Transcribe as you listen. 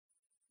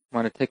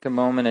want to take a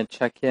moment and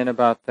check in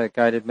about the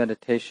guided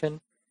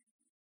meditation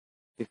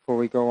before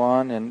we go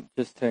on, and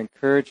just to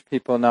encourage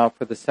people now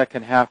for the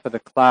second half of the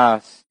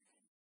class.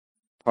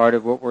 Part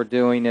of what we're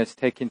doing is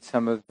taking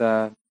some of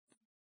the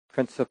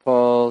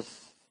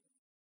principles,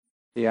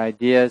 the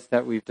ideas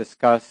that we've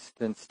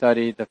discussed and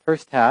studied the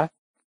first half,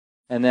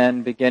 and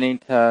then beginning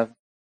to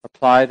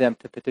apply them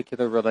to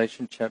particular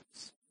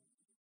relationships.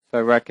 So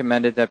I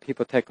recommended that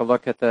people take a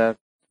look at the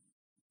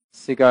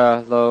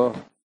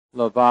Sigalovada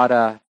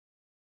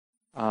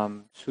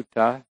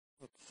Sutta.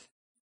 It's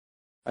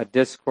a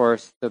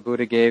discourse the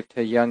Buddha gave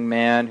to a young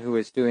man who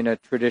was doing a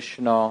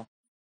traditional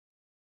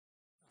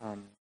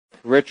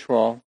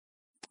ritual,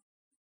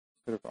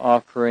 sort of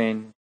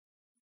offering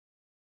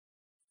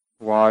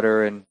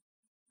water and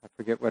I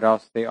forget what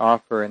else they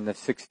offer in the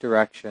 6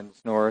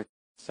 directions, north,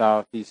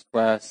 south, east,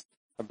 west,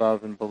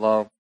 above and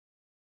below.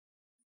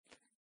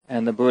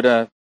 And the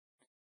Buddha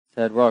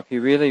said, well, if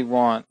you really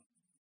want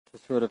to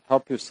sort of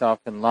help yourself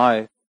in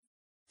life,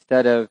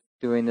 instead of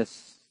doing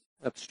this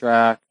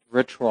abstract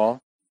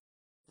ritual,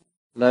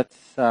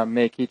 let's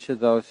make each of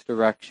those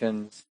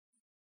directions,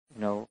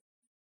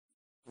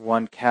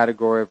 one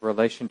category of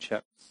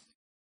relationships.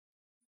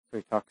 So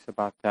he talks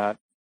about that.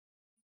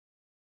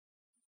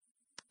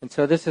 And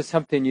so this is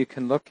something you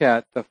can look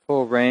at, the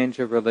full range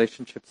of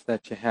relationships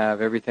that you have,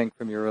 everything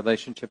from your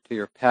relationship to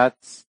your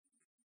pets,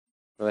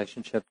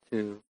 relationship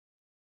to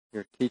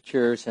your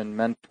teachers and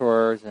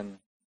mentors and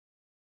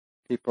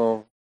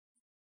people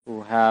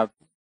who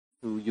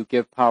you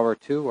give power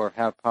to or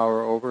have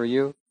power over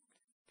you,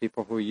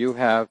 people who you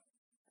have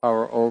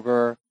power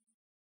over,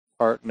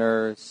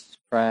 partners,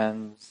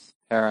 friends,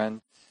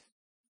 parents,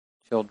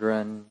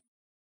 children.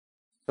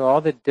 So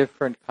all the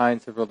different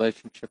kinds of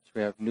relationships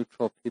we have,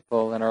 neutral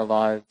people in our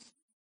lives,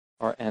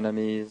 our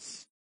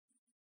enemies.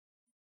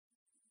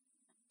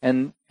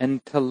 And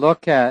to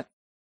look at,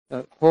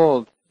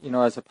 hold,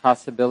 as a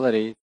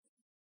possibility,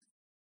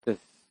 this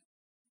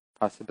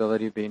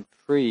possibility of being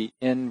free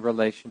in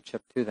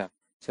relationship to them.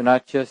 So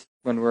not just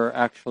when we're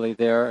actually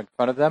there in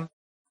front of them,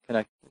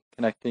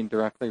 connecting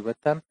directly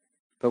with them,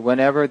 but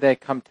whenever they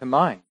come to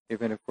mind,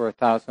 even if we're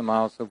 1,000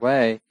 miles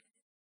away,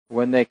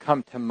 when they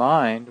come to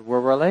mind, we're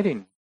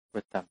relating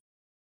with them.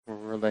 We're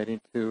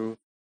relating to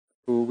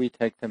who we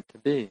take them to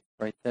be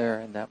right there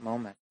in that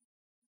moment.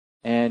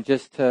 And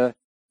just to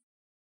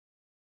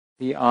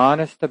be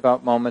honest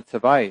about moments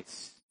of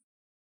ice.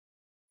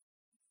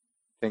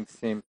 Things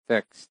seem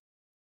fixed,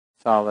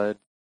 solid,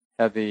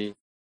 heavy,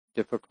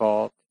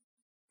 difficult.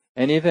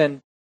 And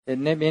even, it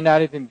may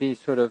not even be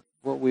sort of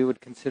what we would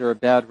consider a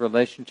bad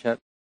relationship,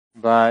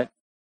 but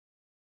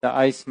the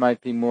ice might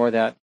be more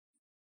that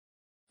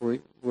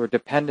we're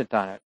dependent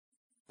on it.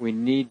 We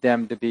need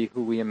them to be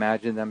who we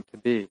imagine them to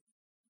be.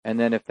 And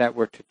then if that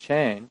were to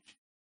change,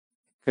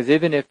 because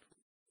even if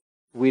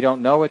we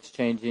don't know it's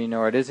changing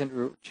or it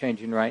isn't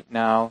changing right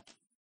now,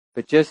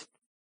 but just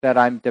that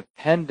I'm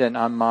dependent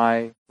on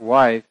my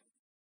wife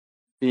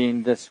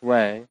being this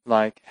way,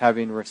 like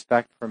having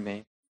respect for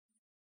me,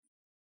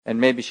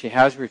 and maybe she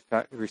has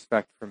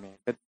respect for me,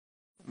 but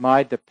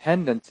my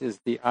dependence is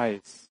the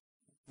ice.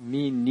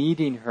 Me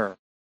needing her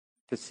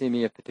to see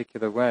me a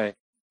particular way,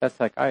 that's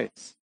like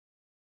ice.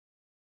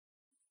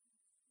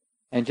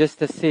 And just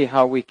to see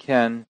how we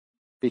can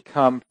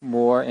become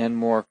more and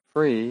more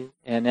free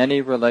in any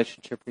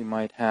relationship we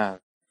might have.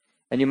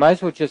 And you might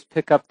as well just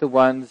pick up the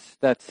ones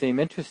that seem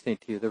interesting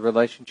to you, the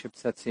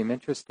relationships that seem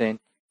interesting,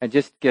 and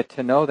just get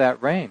to know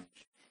that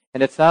range.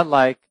 And it's not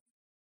like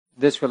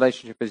this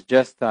relationship is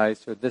just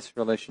ice or this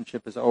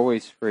relationship is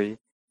always free,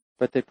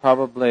 but they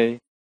probably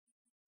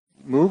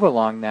move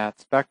along that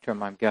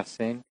spectrum, I'm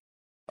guessing,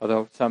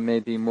 although some may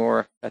be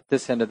more at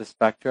this end of the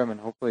spectrum,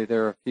 and hopefully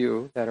there are a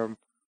few that are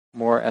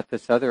more at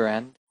this other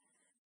end.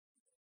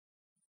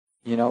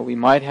 We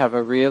might have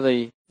a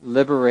really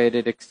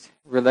liberated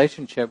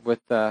relationship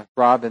with the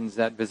robins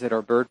that visit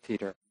our bird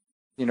feeder,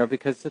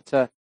 because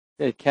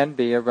it can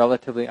be a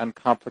relatively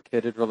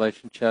uncomplicated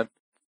relationship.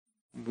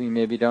 We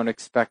maybe don't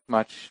expect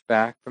much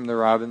back from the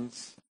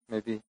robins,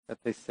 maybe that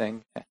they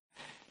sing.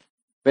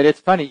 But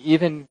it's funny,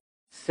 even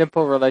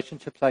simple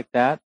relationships like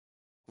that,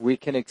 we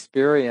can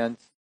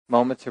experience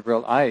moments of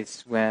real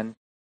ice when,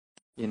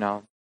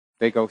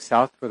 they go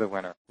south for the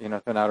winter,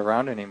 if they're not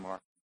around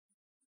anymore.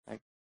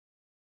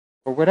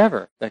 Or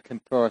whatever that can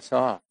throw us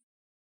off.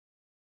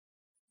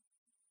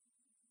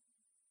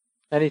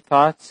 Any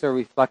thoughts or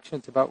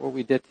reflections about what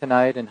we did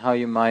tonight and how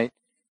you might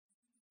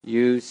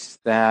use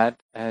that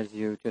as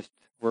you just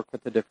work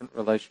with the different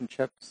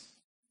relationships?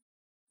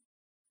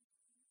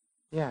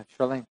 Yeah,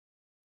 Charlene.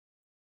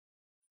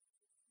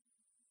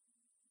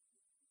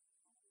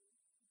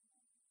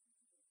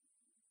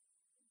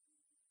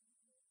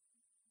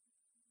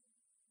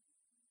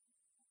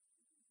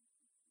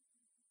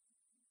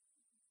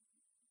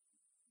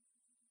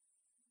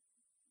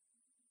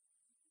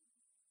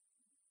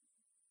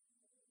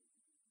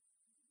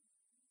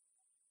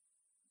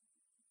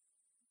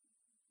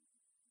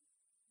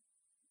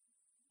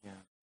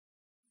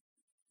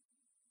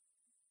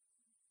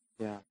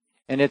 Yeah.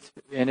 And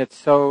it's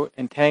so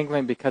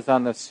entangling because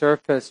on the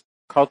surface,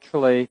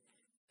 culturally,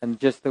 and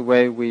just the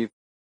way we've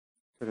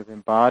sort of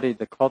embodied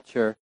the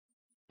culture,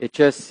 it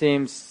just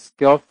seems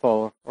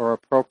skillful or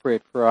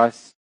appropriate for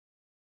us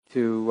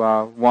to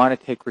want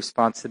to take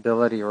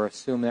responsibility or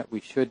assume that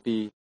we should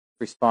be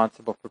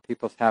responsible for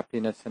people's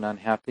happiness and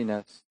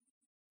unhappiness.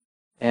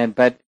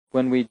 But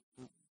when we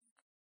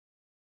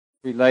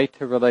relate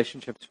to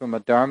relationships from a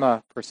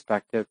Dharma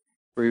perspective,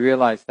 we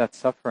realize that's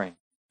suffering,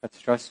 that's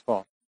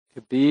stressful.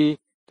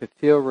 To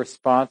feel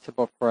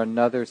responsible for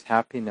another's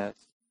happiness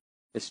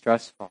is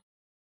stressful.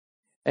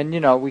 And,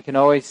 we can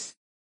always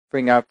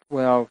bring up,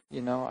 well,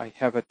 I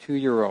have a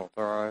 2-year-old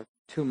or a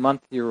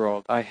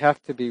 2-month-year-old. I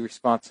have to be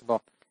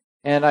responsible.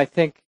 And I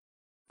think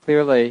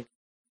clearly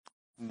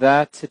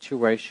that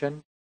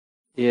situation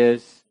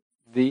is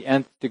the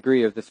nth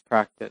degree of this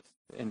practice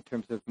in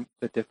terms of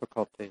the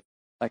difficulty.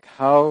 Like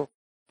how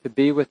to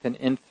be with an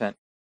infant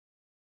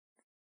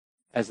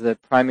as the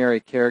primary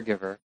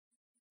caregiver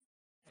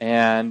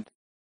and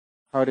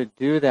how to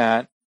do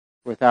that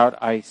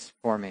without ice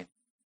forming.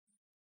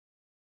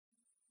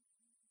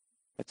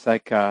 It's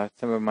like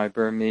some of my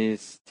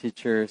Burmese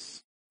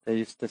teachers, they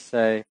used to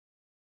say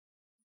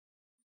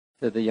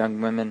to the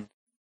young women,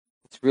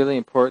 it's really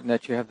important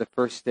that you have the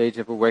first stage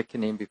of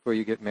awakening before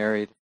you get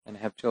married and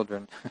have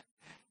children.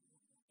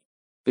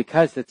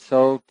 Because it's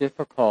so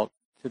difficult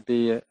to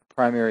be a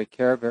primary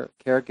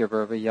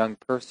caregiver of a young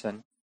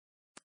person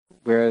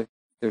where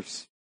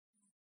there's,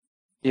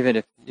 even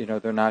if,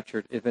 they're not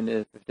even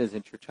if it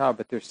isn't your child,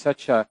 but there's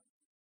such a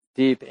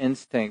deep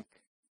instinct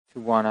to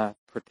want to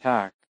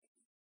protect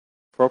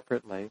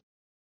appropriately.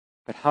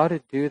 But how to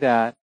do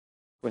that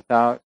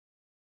without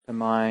the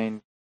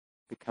mind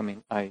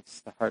becoming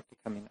ice, the heart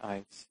becoming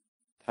ice,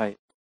 tight.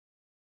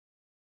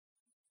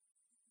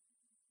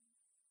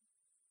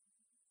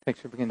 Thanks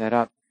for bringing that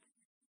up.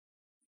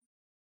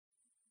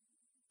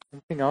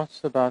 Anything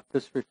else about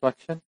this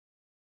reflection?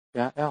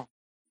 Yeah, Al.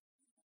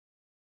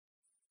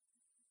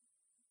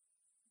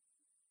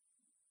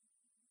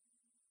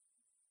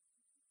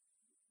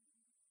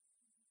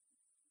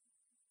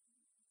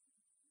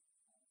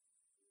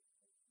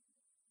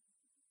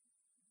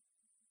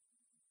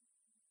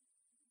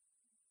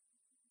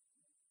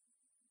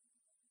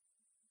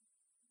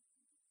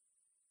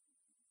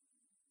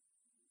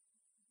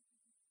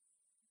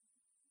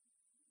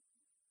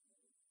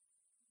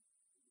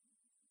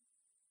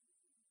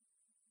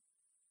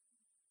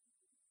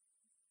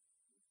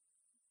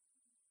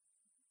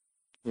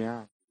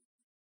 Yeah.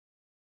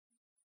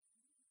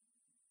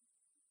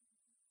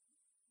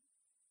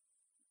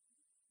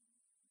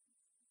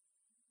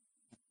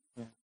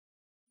 Yeah.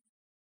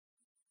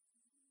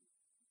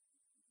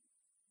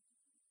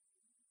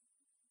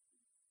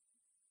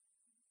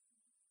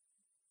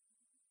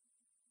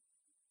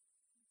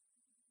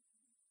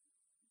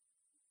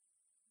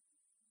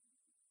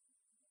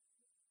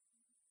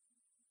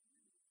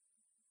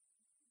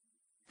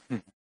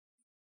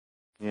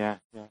 Yeah.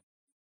 Yeah.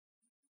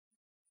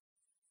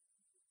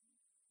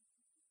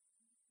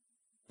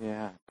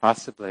 Yeah.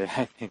 Possibly.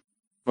 I think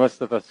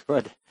most of us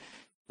would.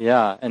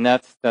 Yeah. And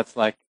that's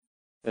like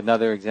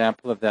another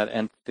example of that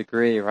nth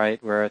degree,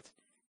 right? Where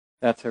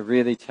that's a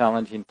really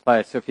challenging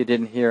place. So if you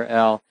didn't hear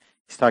Al,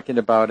 he's talking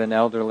about an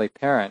elderly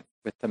parent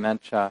with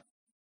dementia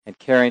and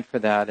caring for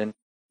that and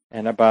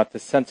about the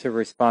sense of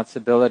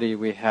responsibility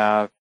we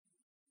have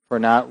for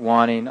not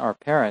wanting our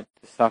parent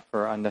to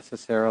suffer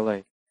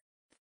unnecessarily.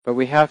 But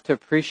we have to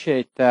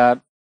appreciate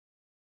that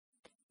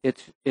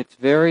it's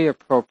very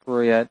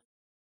appropriate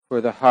for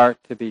the heart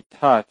to be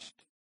touched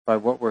by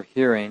what we're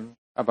hearing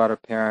about our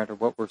parent or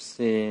what we're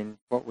seeing,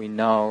 what we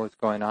know is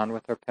going on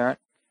with our parent.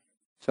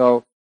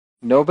 So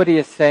nobody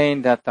is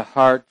saying that the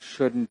heart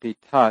shouldn't be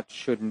touched,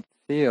 shouldn't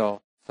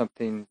feel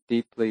something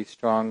deeply,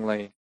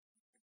 strongly.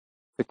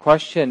 The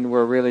question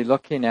we're really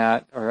looking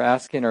at or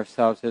asking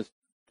ourselves is,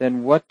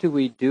 then what do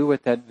we do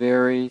with that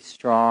very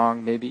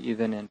strong, maybe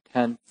even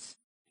intense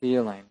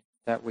feeling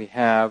that we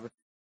have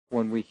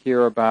when we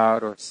hear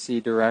about or see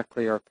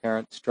directly our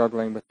parents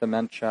struggling with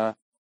dementia,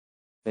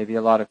 maybe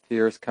a lot of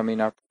fears coming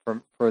up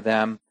for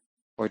them,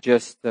 or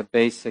just the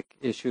basic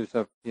issues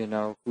of,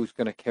 who's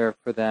going to care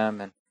for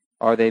them, and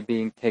are they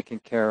being taken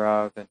care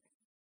of, and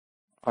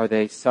are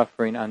they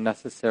suffering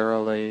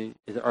unnecessarily?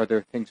 Are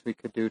there things we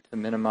could do to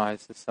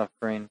minimize the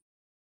suffering?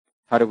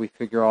 How do we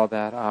figure all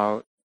that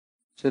out?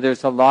 So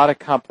there's a lot of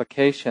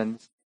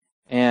complications,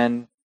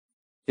 and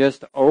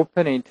just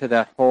opening to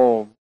that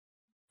whole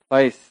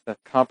place, that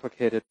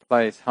complicated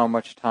place, how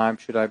much time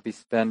should I be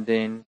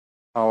spending?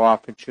 How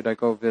often should I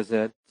go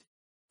visit?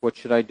 What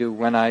should I do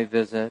when I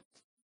visit?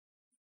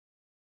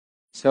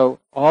 So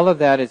all of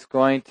that is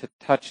going to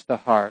touch the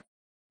heart.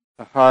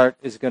 The heart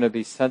is going to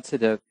be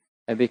sensitive.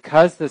 And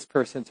because this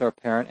person's our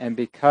parent, and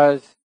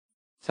because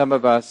some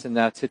of us in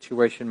that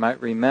situation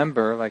might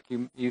remember, like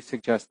you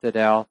suggested,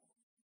 Al,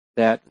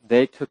 that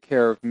they took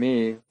care of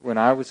me when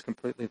I was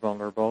completely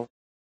vulnerable,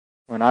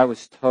 when I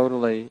was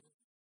totally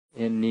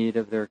in need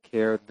of their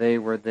care. They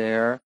were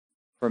there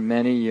for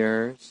many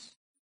years.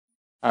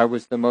 I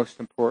was the most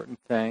important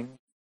thing.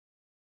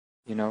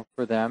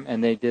 for them,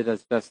 and they did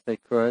as best they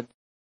could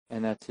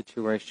in that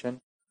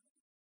situation.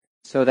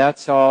 So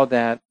that's all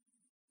that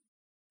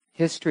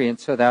history, and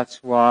so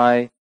that's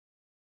why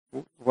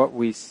what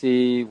we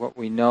see, what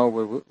we know,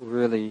 will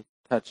really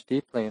touch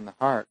deeply in the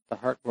heart. The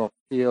heart will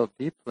feel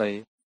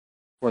deeply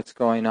what's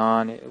going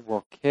on. It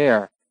will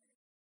care.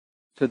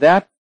 So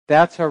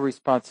that's our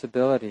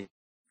responsibility.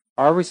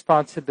 Our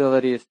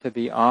responsibility is to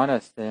be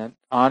honest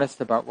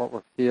about what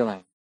we're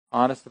feeling,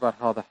 honest about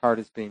how the heart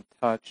is being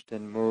touched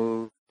and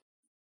moved,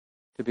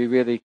 to be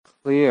really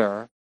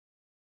clear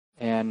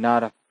and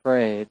not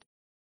afraid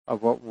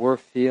of what we're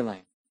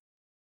feeling.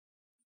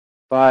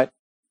 But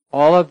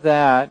all of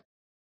that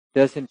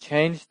doesn't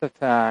change the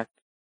fact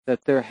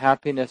that their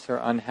happiness or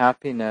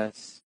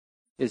unhappiness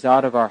is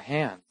out of our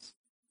hands.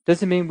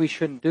 Doesn't mean we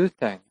shouldn't do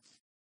things.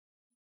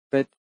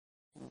 But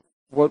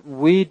what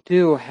we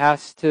do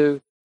has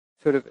to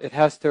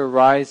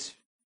arise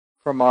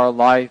from our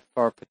life,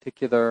 our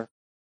particular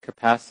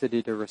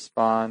capacity to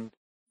respond,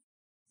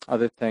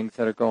 other things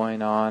that are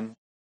going on.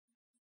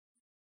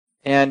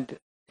 And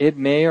it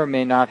may or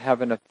may not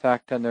have an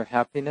effect on their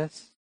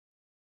happiness,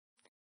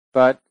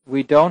 but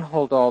we don't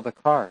hold all the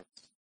cards.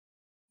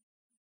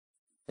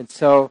 And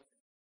so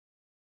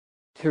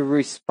to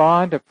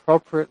respond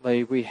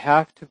appropriately, we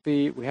have to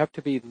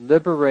be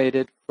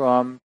liberated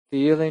from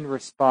feeling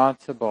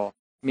responsible.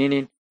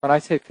 Meaning, when I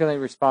say feeling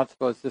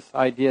responsible, it's this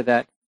idea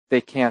that they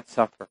can't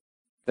suffer.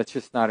 That's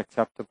just not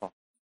acceptable.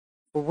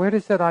 Well, where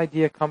does that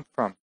idea come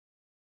from?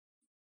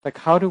 Like,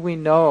 how do we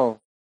know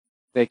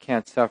they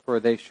can't suffer or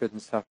they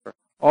shouldn't suffer?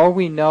 All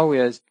we know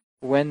is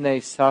when they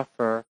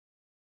suffer,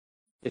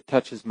 it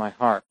touches my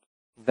heart.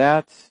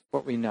 That's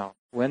what we know.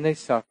 When they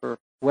suffer,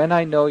 when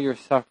I know you're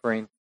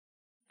suffering,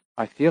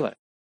 I feel it.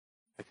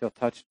 I feel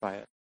touched by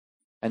it.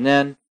 And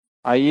then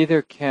I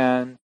either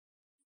can,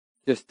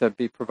 just to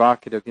be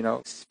provocative,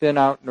 spin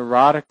out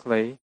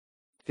neurotically,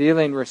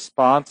 feeling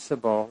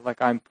responsible,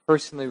 like I'm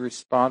personally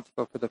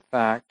responsible for the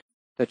fact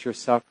that you're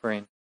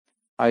suffering.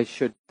 I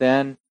should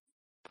then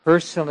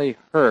personally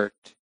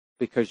hurt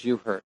because you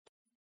hurt.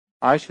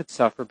 I should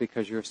suffer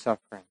because you're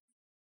suffering.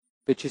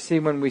 But you see,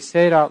 when we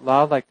say it out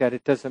loud like that,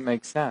 it doesn't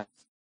make sense.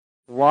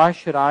 Why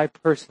should I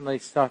personally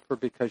suffer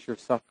because you're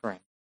suffering?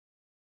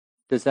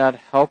 Does that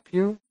help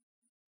you?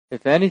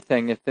 If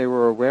anything, if they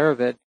were aware of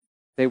it,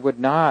 they would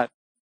not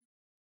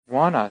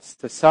want us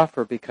to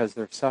suffer because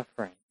they're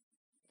suffering.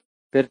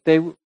 But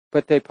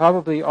they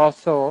probably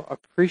also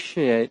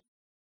appreciate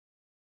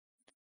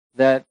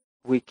that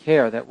we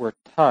care, that we're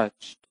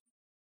touched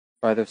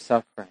by their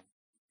suffering.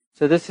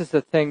 So this is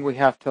the thing we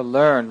have to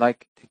learn.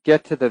 Like, to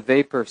get to the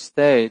vapor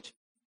stage,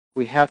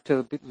 we have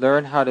to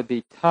learn how to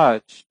be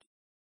touched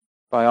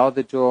by all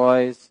the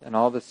joys and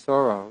all the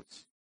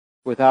sorrows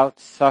without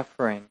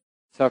suffering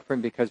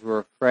because we're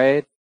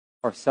afraid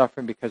or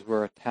suffering because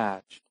we're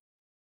attached.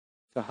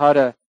 So how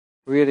to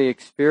really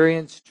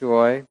experience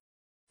joy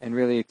and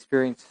really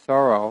experience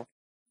sorrow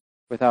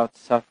without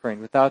suffering,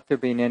 without there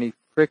being any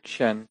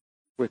friction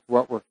with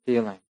what we're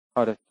feeling.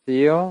 How to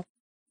feel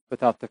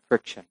without the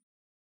friction.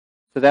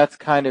 So that's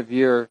kind of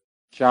your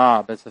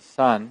job as a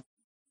son,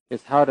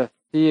 is how to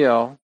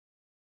feel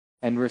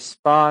and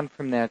respond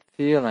from that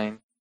feeling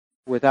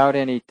without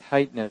any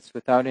tightness,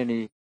 without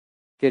any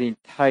getting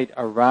tight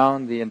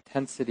around the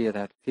intensity of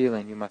that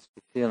feeling you must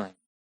be feeling.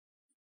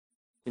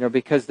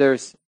 Because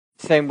there's,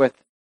 same with,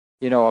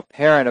 a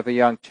parent of a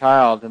young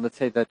child, and let's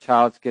say the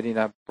child's getting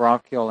a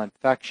bronchial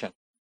infection,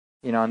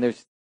 and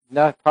there's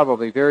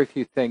probably very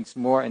few things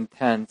more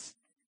intense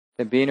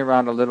than being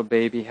around a little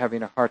baby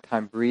having a hard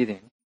time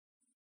breathing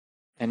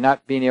and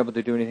not being able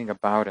to do anything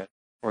about it,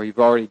 or you've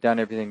already done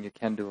everything you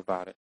can do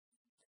about it,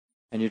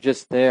 and you're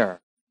just there.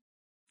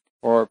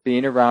 Or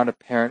being around a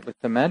parent with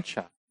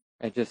dementia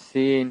and just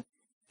seeing,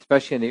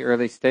 especially in the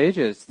early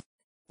stages,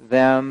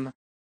 them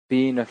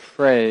being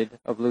afraid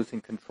of losing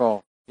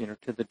control,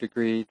 to the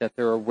degree that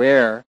they're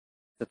aware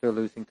that they're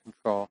losing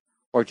control,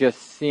 or just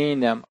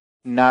seeing them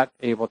not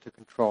able to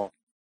control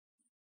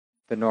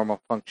the normal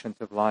functions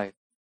of life,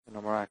 the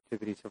normal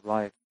activities of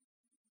life.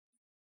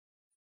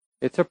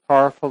 It's a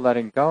powerful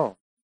letting go.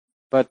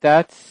 But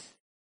that's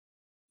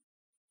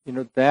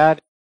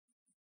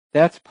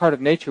part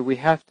of nature. We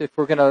have to, if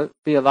we're going to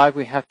be alive,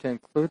 we have to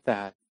include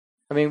that.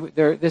 I mean,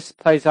 this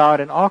plays out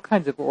in all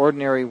kinds of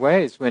ordinary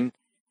ways when,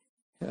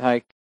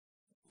 like,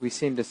 we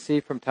seem to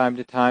see from time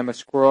to time a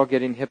squirrel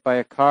getting hit by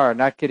a car,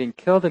 not getting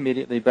killed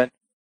immediately, but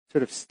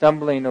sort of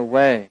stumbling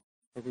away.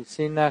 Have you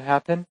seen that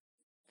happen?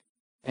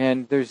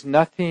 And there's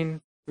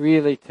nothing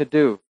really to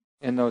do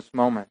in those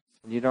moments.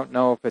 And you don't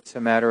know if it's a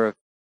matter of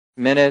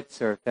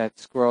minutes or if that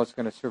squirrel is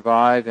going to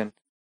survive and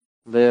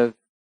live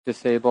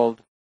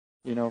disabled,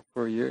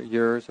 for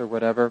years or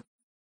whatever.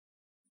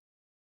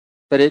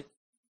 But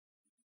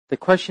the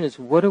question is,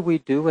 what do we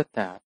do with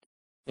that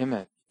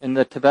image? In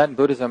the Tibetan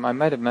Buddhism, I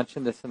might have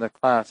mentioned this in the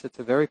class, it's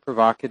a very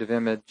provocative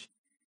image.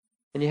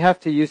 And you have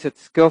to use it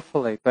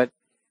skillfully, but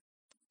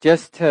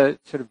just to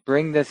sort of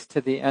bring this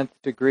to the nth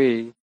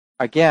degree,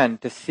 again,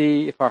 to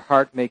see if our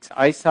heart makes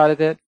ice out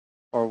of it,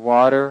 or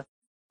water,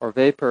 or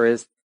vapor,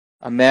 is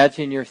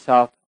Imagine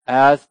yourself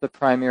as the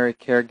primary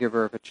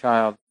caregiver of a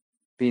child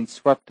being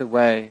swept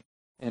away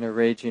in a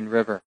raging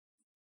river,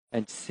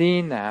 and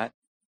seeing that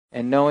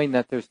and knowing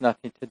that there's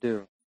nothing to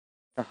do.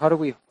 Now, how do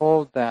we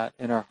hold that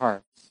in our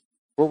hearts?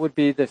 What would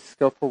be the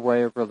skillful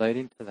way of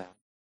relating to that?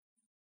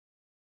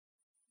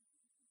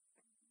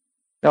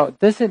 Now, it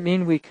doesn't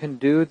mean we can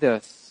do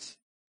this,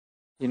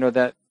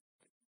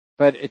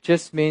 but it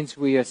just means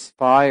we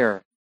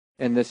aspire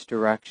in this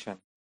direction.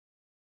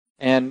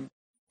 And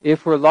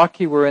if we're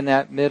lucky, we're in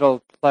that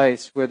middle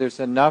place where there's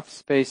enough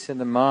space in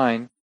the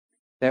mind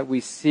that we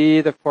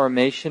see the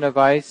formation of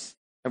ice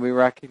and we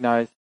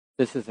recognize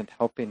this isn't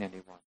helping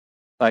anyone.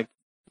 Like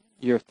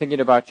you're thinking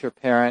about your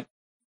parent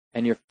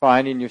and you're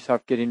finding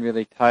yourself getting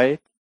really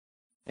tight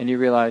and you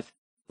realize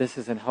this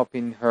isn't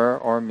helping her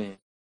or me.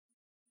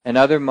 And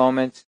other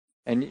moments,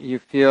 and you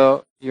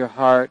feel your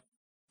heart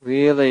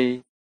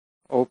really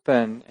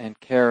open and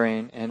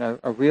caring and a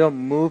real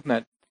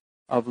movement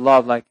of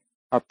love, like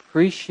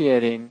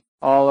appreciating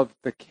all of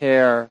the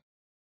care,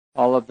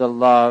 all of the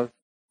love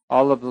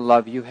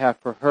you have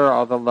for her,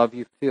 all the love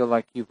you feel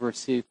like you've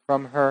received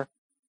from her,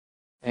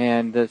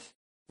 and this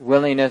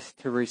willingness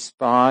to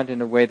respond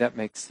in a way that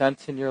makes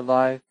sense in your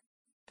life,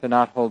 to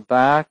not hold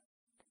back,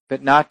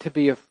 but not to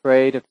be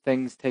afraid of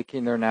things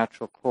taking their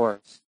natural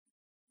course.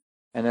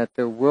 And that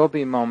there will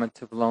be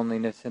moments of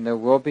loneliness, and there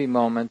will be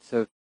moments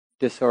of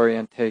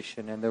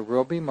disorientation, and there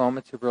will be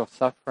moments of real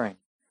suffering.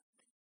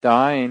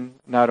 Dying,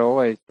 not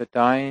always, but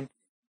dying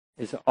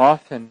is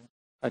often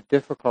a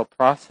difficult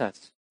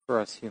process for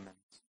us humans.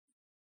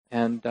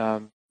 And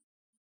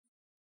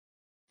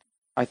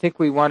I think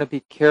we want to be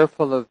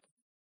careful of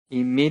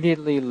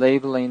immediately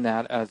labeling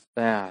that as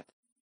bad,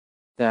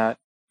 that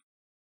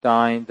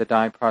the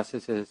dying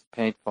process is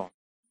painful.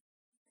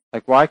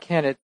 Like, why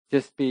can't it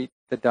just be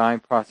the dying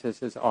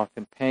process is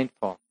often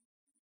painful?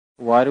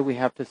 Why do we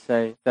have to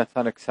say that's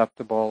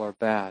unacceptable or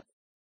bad?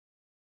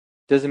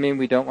 Doesn't mean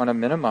we don't want to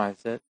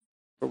minimize it,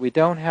 but we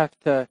don't have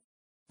to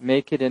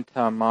make it into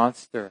a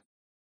monster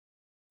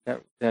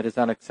that is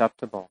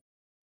unacceptable.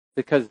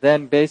 Because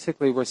then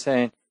basically we're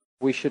saying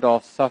we should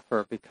all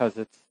suffer because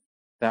it's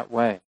that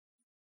way.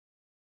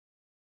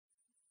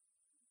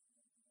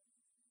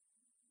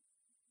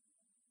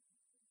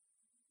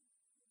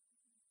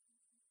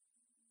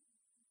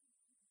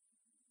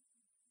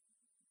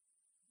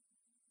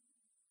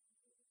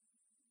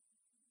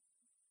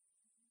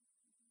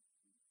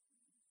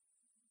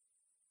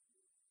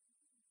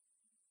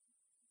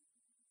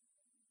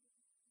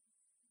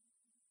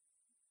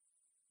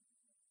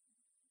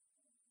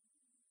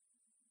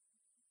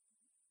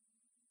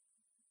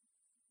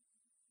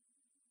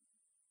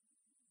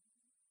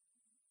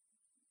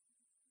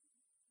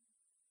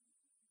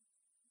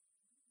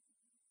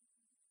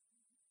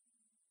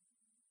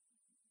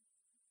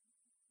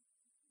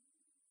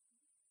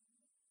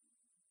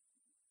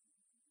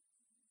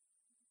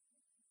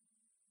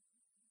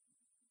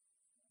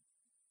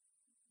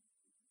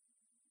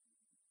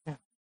 Yeah.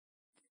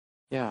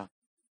 Yeah.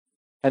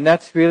 And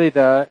that's really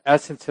the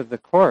essence of the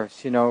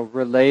Course.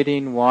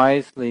 Relating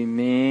wisely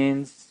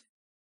means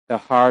the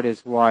heart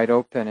is wide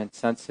open and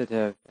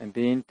sensitive and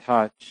being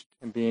touched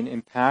and being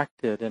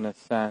impacted in a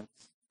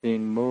sense,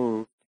 being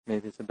moved,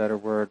 maybe it's a better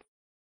word,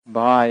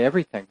 by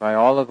everything, by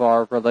all of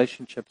our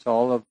relationships,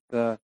 all of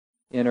the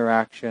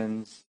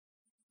interactions,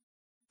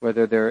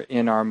 whether they're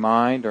in our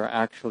mind or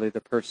actually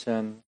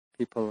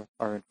people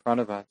are in front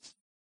of us.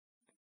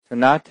 So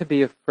not to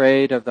be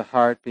afraid of the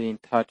heart being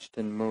touched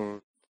and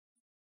moved,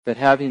 but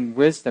having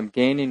wisdom,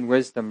 gaining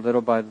wisdom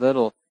little by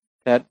little,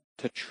 that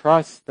to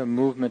trust the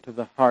movement of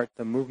the heart,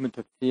 the movement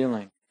of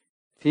feeling.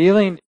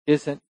 Feelings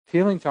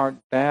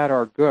aren't bad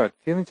or good.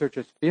 Feelings are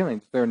just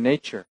feelings. They're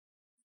nature.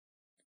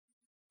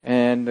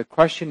 And the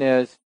question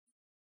is,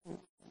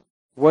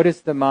 what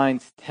is the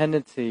mind's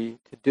tendency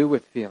to do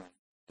with feeling,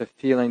 the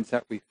feelings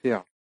that we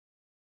feel?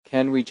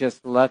 Can we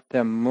just let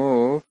them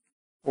move,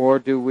 or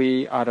do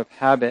we, out of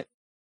habit,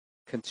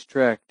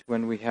 constrict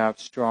when we have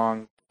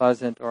strong,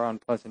 pleasant or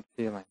unpleasant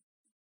feeling?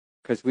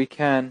 Because we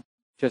can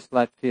just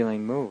let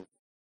feeling move.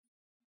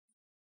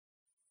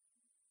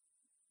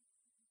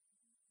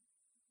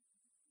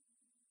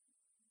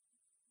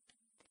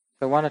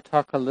 So I want to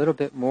talk a little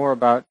bit more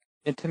about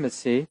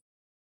intimacy.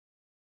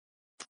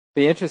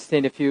 Be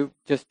interesting if you,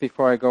 just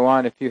before I go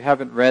on, if you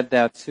haven't read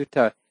that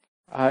sutta,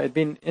 it'd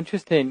be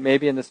interesting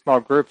maybe in the small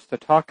groups to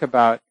talk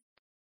about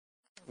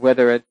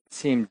whether it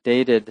seemed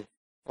dated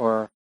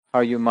or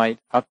how you might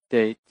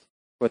update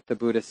what the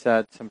Buddha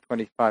said some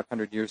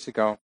 2,500 years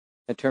ago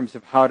in terms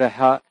of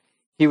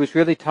he was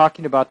really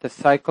talking about the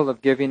cycle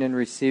of giving and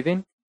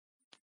receiving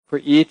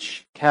for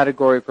each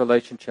category of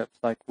relationships,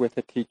 like with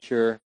a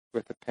teacher,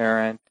 with a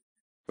parent,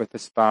 with a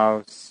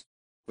spouse,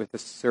 with a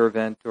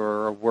servant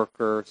or a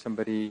worker,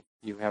 somebody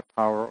you have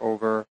power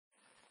over,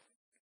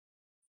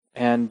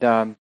 and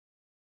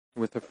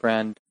with a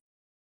friend.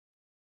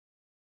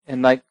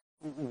 And like,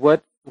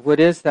 what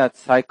is that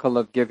cycle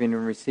of giving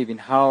and receiving?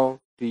 How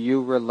do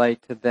you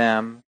relate to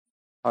them?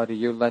 How do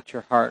you let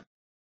your heart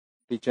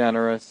be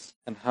generous,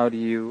 and how do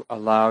you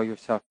allow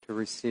yourself to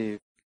receive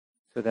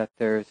so that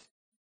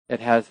it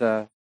has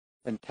a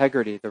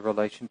integrity, the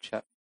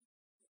relationship.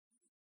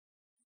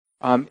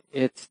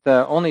 It's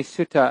the only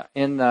sutta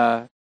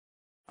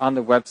on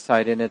the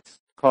website, and it's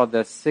called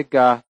the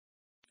Sigga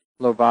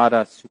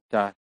Lovada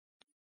Sutta.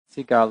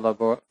 Sigga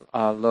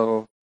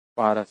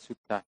Lovada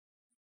Sutta.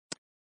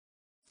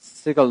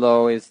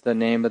 Sigalo is the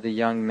name of the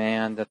young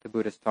man that the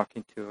Buddha is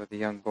talking to, or the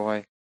young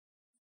boy.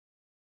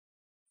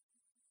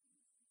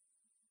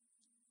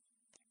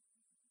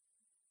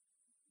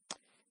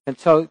 And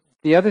so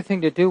the other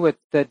thing to do with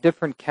the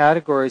different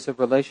categories of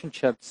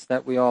relationships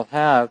that we all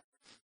have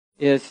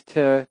is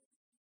to,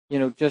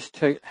 just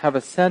to have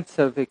a sense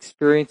of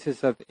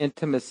experiences of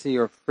intimacy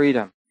or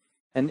freedom.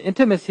 And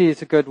intimacy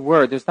is a good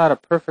word. There's not a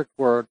perfect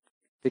word,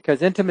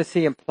 because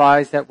intimacy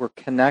implies that we're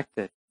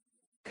connected.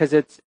 Because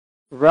it's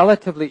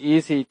relatively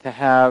easy to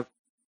have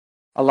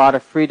a lot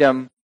of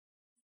freedom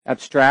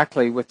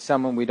abstractly with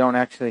someone we don't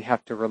actually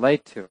have to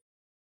relate to.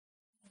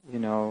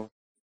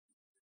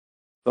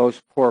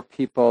 Those poor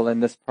people in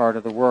this part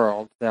of the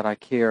world that I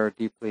care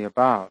deeply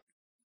about.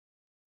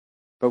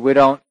 But we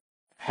don't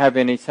have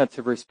any sense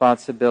of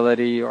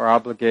responsibility or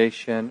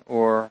obligation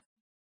or,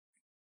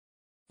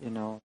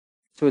 so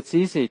it's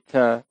easy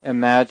to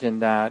imagine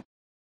that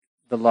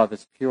the love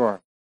is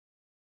pure.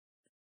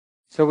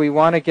 So we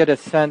want to get a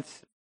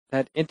sense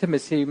that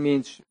intimacy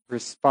means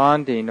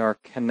responding or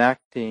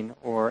connecting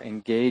or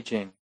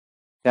engaging.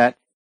 That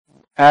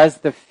as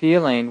the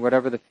feeling,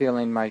 whatever the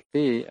feeling might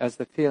be, as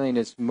the feeling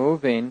is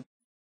moving,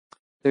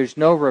 there's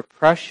no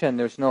repression,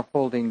 there's no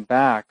holding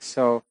back.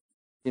 So,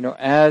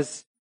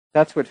 as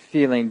that's what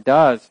feeling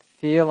does.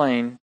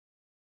 Feeling,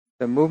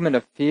 the movement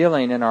of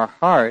feeling in our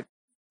heart,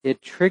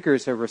 it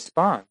triggers a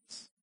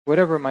response,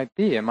 whatever it might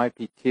be. It might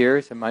be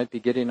tears, it might be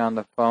getting on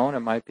the phone,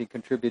 it might be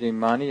contributing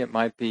money, it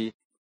might be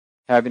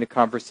having a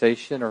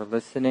conversation or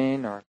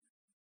listening.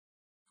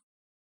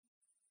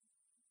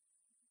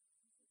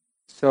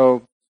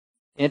 So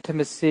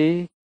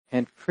intimacy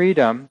and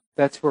freedom,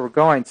 that's where we're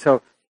going.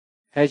 So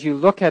as you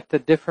look at the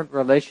different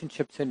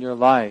relationships in your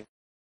life,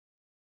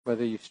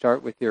 whether you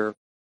start with if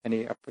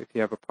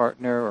you have a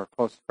partner or a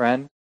close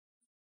friend,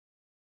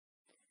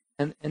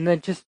 and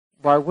then just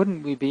why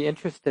wouldn't we be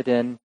interested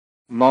in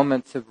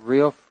moments of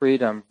real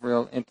freedom,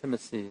 real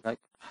intimacy? Like,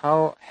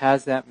 how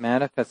has that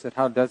manifested?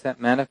 How does that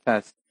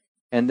manifest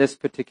in this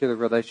particular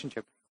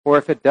relationship? Or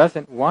if it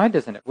doesn't, why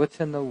doesn't it? What's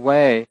in the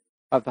way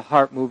of the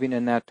heart moving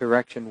in that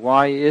direction?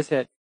 Why is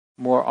it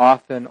more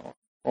often,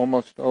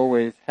 almost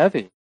always,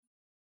 heavy?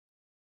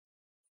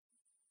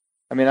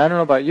 I mean, I don't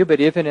know about you, but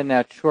even in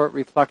that short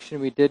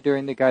reflection we did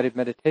during the guided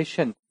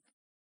meditation,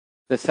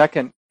 the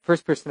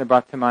first person that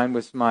brought to mind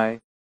was my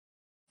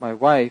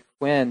wife,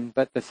 Wynn,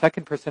 but the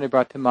second person I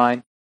brought to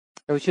mind,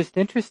 it was just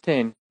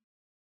interesting.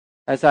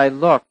 As I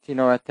looked,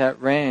 at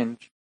that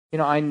range,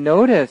 I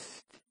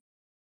noticed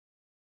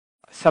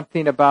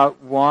something about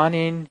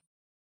wanting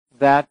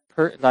that,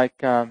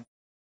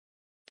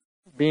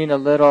 being a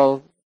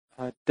little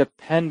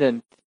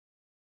dependent,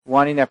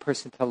 wanting that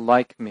person to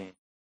like me.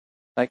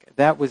 Like,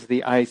 that was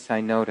the ice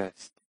I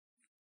noticed.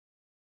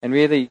 And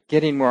really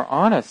getting more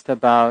honest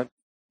about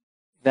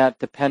that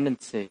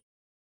dependency.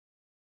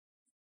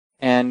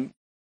 And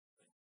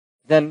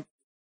then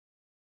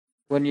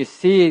when you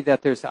see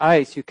that there's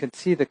ice, you can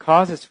see the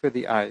causes for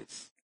the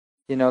ice.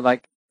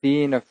 Like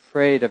being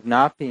afraid of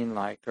not being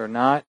liked or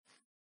not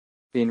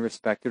being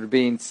respected or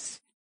being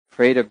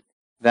afraid of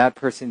that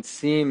person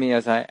seeing me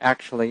as I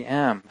actually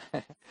am.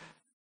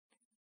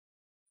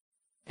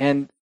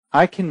 And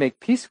I can make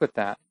peace with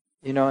that,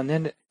 and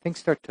then things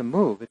start to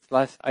move. It's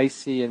less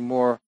icy and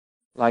more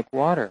like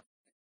water.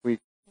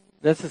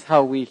 This is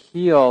how we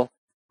heal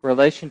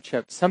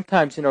relationships.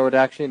 Sometimes, it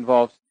actually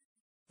involves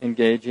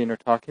engaging or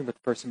talking with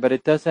the person, but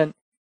it doesn't.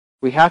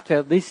 We have to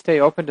at least stay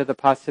open to the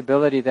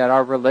possibility that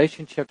our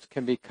relationships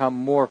can become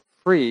more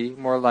free,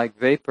 more like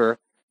vapor,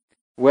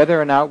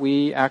 whether or not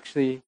we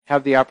actually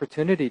have the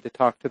opportunity to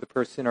talk to the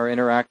person or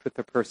interact with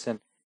the person.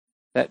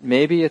 That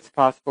maybe it's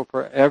possible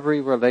for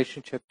every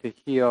relationship to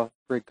heal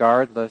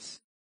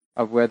regardless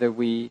of whether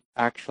we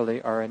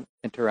actually are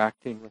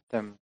interacting with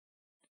them.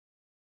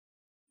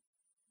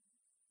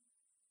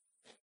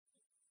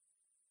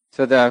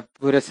 So the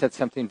Buddha said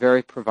something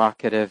very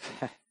provocative,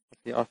 as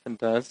he often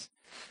does.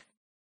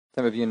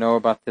 Some of you know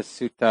about this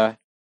sutta.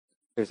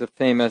 There's a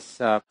famous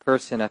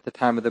person at the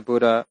time of the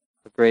Buddha,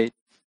 a great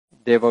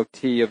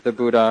devotee of the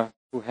Buddha,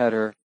 who had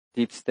her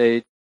deep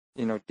state,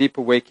 deep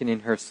awakening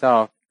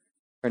herself.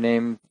 Her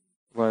name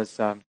was,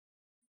 let me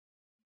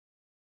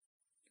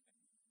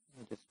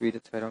just read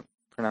it so I don't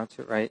pronounce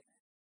it right.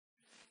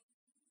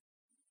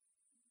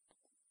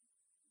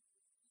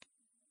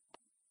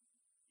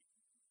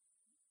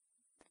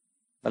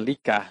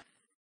 Malika.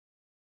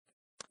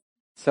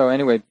 So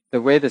anyway,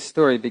 the way the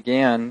story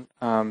began,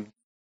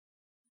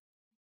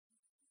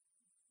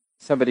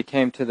 somebody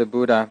came to the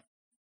Buddha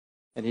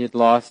and he had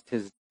lost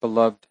his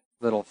beloved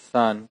little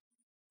son.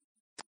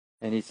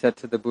 And he said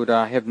to the Buddha,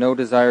 I have no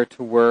desire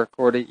to work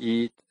or to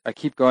eat. I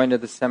keep going to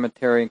the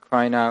cemetery and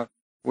crying out,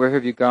 Where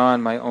have you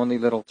gone, my only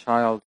little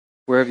child?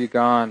 Where have you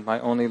gone, my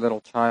only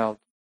little child?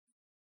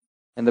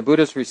 And the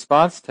Buddha's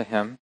response to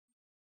him,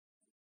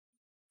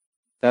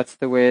 that's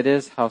the way it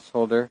is,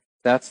 householder.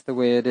 That's the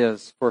way it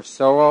is. For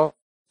sorrow,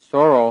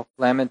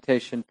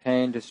 lamentation,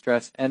 pain,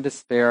 distress, and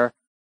despair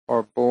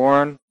are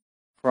born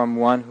from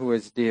one who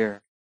is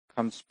dear,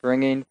 come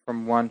springing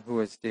from one who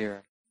is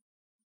dear.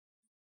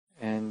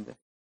 And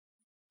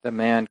the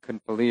man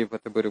couldn't believe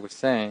what the Buddha was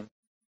saying.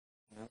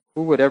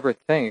 Who would ever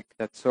think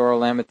that sorrow,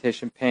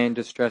 lamentation, pain,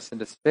 distress, and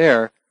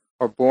despair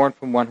are born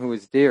from one who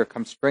is dear,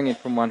 come springing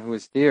from one who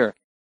is dear?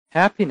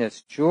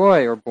 Happiness,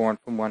 joy are born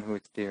from one who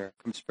is dear,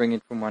 come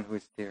springing from one who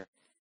is dear.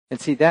 And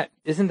see,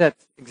 isn't that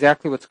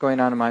exactly what's going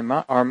on in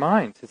our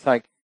minds? It's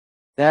like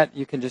that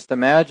you can just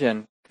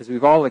imagine, because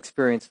we've all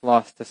experienced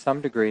loss to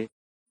some degree.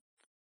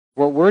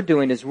 What we're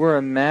doing is we're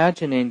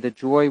imagining the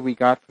joy we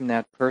got from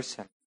that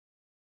person.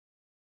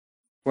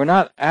 We're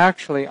not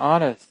actually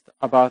honest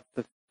about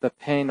the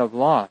pain of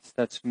loss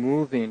that's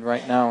moving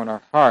right now in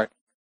our heart.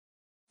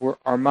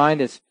 Our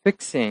mind is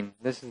fixing,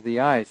 this is the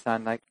ice,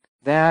 on like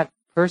that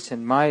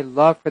person, my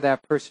love for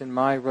that person,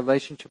 my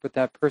relationship with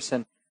that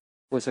person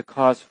was a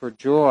cause for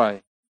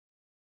joy.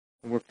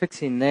 And we're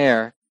fixing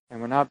there,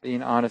 and we're not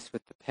being honest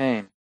with the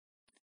pain.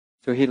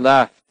 So he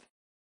left.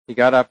 He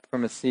got up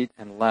from his seat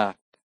and left.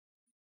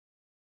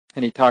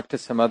 And he talked to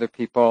some other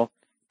people,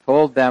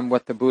 told them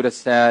what the Buddha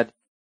said,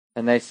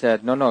 and they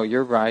said, no,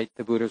 you're right,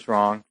 the Buddha's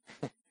wrong.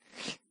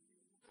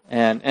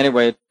 And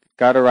anyway, it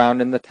got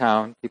around in the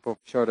town, people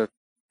sort of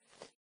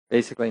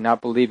basically not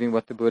believing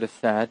what the Buddha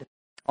said,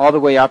 all the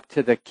way up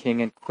to the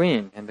king and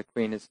queen, and the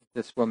queen is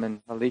this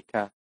woman,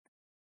 Malika.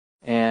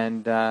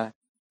 And the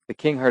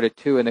king heard it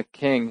too, and the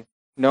king,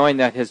 knowing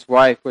that his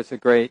wife was a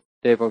great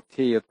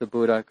devotee of the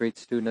Buddha, a great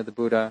student of the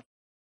Buddha,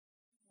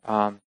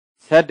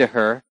 said to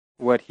her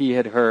what he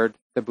had heard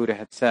the Buddha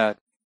had said.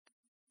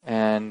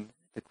 And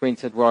the queen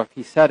said, well, if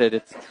he said it,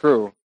 it's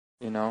true,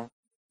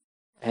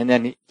 And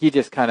then he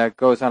just kind of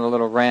goes on a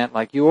little rant,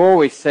 like, you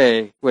always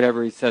say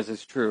whatever he says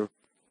is true,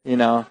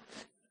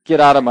 Get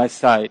out of my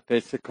sight,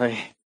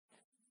 basically.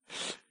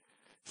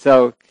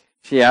 So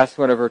she asked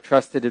one of her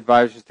trusted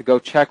advisors to go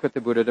check with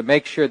the Buddha to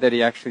make sure that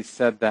he actually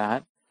said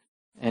that.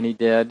 And he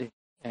did.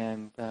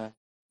 And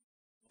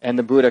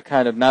the Buddha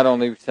kind of not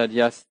only said,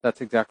 yes,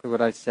 that's exactly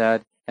what I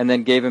said, and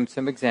then gave him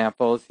some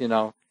examples,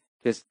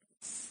 just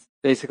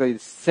basically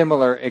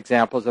similar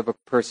examples of a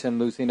person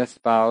losing a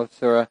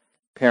spouse or a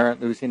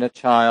parent losing a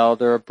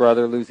child or a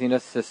brother losing a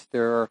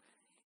sister,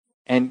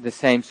 and the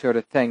same sort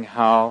of thing,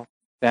 how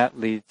that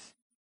leads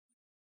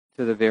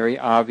to the very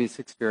obvious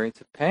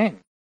experience of pain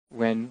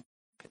when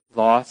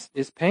loss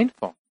is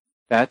painful.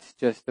 That's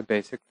just the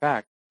basic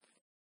fact.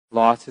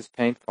 Loss is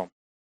painful.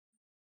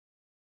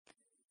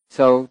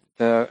 So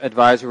the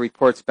advisor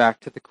reports back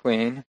to the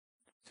queen.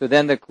 So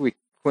then the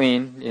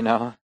queen,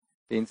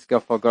 being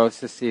skillful, goes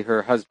to see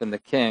her husband, the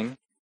king,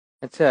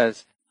 and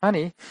says,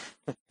 honey,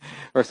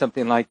 or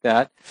something like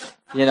that,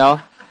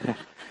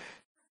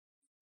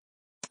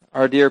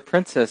 our dear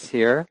princess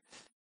here,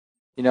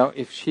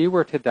 if she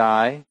were to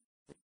die,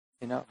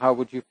 how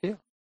would you feel?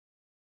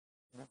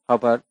 How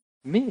about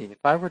me, if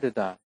I were to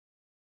die?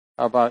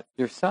 How about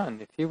your son,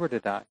 if he were to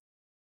die?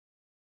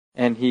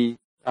 And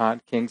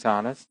king's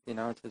honest, and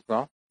says,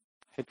 well,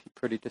 I'd be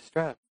pretty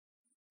distressed.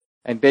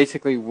 And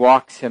basically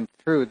walks him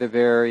through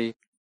the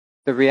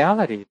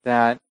reality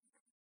that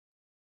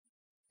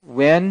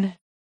when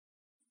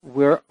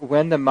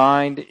the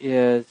mind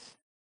is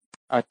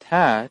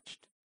attached,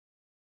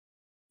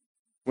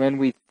 when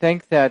we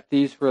think that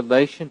these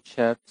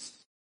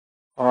relationships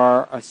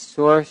are a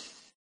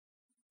source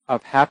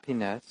of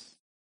happiness,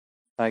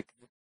 like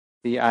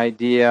the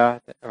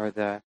idea or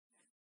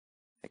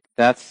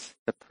that's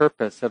the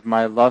purpose of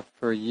my love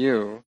for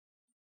you,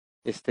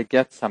 is to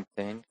get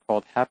something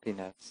called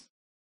happiness,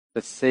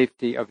 the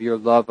safety of your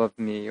love of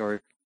me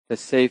or the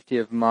safety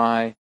of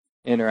my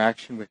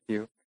interaction with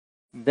you,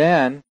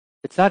 then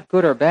it's not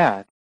good or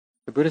bad.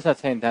 The Buddha's not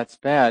saying that's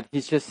bad.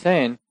 He's just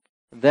saying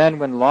then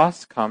when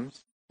loss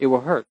comes, it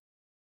will hurt.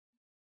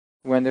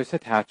 When there's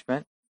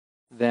attachment,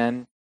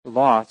 then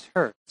loss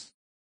hurts.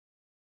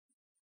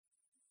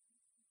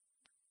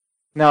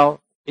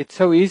 Now, it's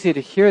so easy to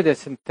hear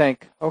this and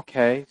think,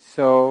 okay,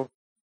 so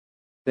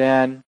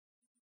then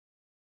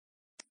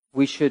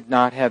we should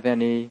not have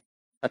any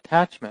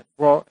attachment.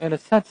 Well, in a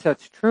sense,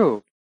 that's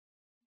true.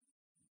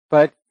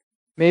 But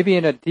maybe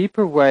in a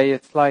deeper way,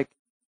 it's like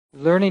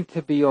learning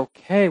to be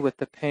okay with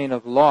the pain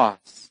of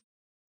loss.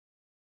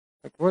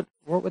 Like, what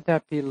would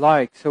that be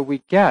like? So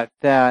we get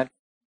that,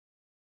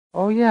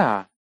 oh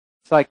yeah,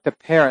 it's like the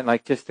parent,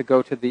 like just to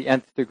go to the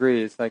nth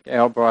degree, it's like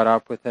Al brought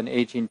up with an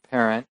aging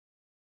parent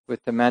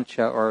with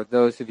dementia, or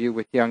those of you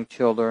with young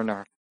children,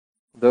 or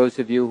those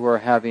of you who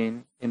are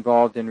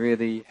involved in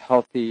really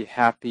healthy,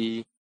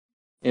 happy,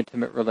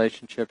 intimate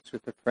relationships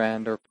with a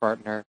friend or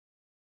partner,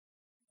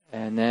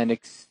 and then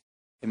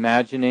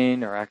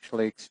imagining or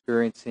actually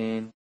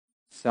experiencing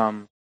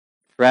some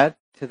threat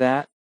to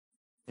that,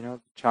 the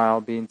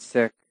child being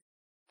sick,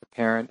 the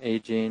parent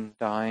aging,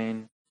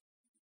 dying,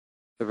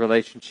 the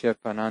relationship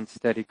on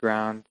unsteady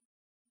ground.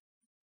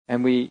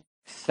 And we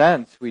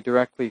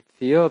directly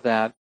feel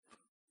that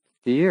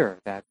fear,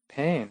 that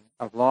pain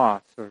of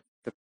loss, or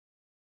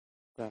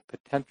the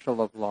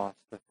potential of loss,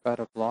 the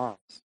threat of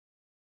loss.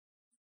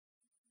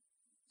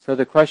 So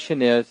the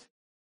question is,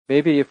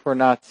 maybe if we're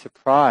not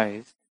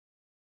surprised,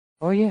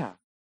 oh yeah,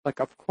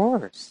 like of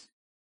course.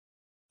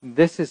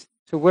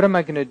 So what am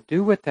I going to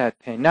do with that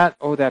pain? Not,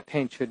 oh, that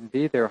pain shouldn't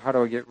be there. How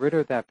do I get rid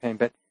of that pain?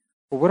 But,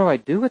 well, what do I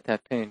do with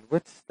that pain?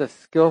 What's the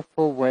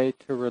skillful way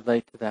to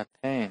relate to that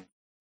pain?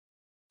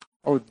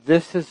 Oh,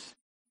 this is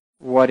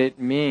what it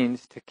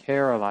means to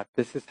care a lot.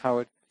 This is how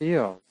it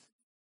feels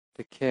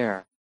to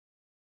care.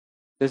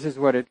 This is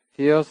what it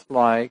feels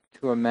like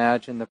to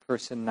imagine the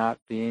person not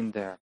being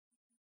there.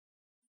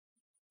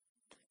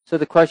 So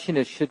the question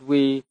is,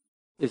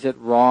 is it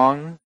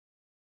wrong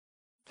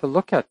to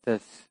look at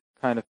this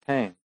kind of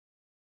pain?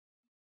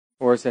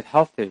 Or is it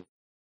healthy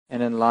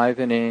and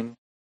enlivening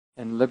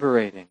and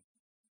liberating?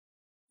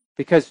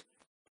 Because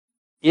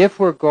if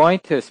we're going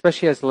to,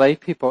 especially as lay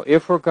people,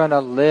 if we're going to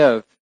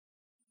live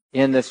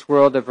in this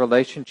world of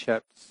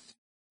relationships,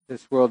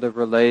 this world of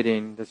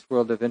relating, this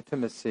world of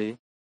intimacy,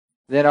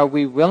 then are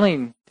we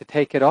willing to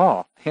take it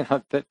all,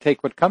 to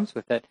take what comes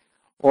with it?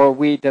 Or are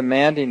we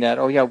demanding that,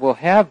 oh yeah, we'll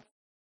have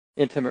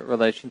intimate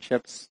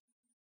relationships,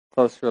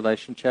 close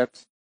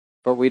relationships,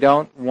 but we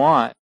don't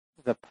want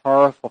the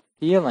powerful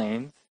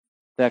feelings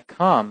that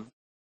come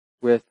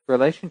with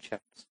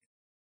relationships.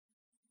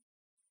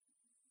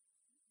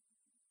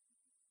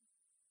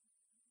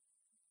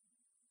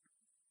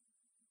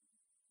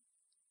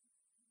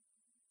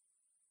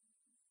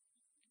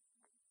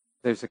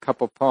 There's a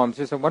couple poems.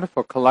 There's a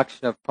wonderful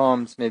collection of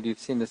poems. Maybe you've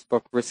seen this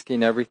book,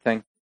 Risking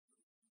Everything.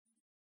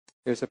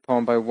 There's a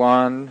poem by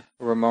Juan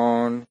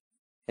Ramon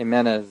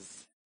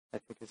Jimenez, I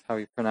think is how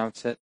you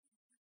pronounce it.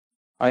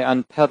 I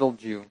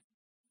unpetaled you.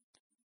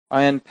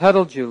 I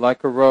unpetaled you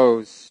like a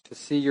rose to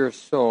see your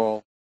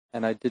soul,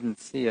 and I didn't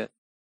see it.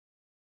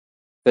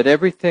 But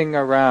everything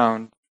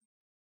around,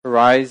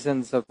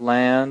 horizons of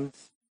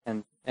lands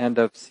and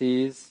of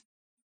seas,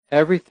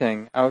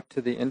 everything out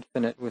to the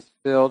infinite was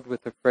filled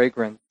with a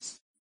fragrance,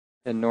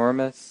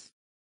 enormous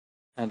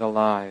and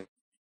alive.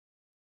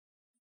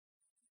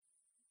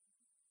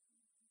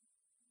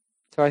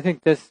 So I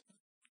think this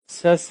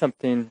says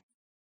something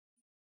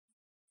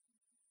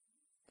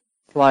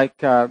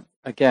like,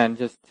 again,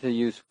 just to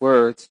use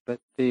words, but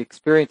the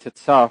experience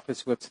itself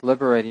is what's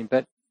liberating.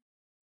 But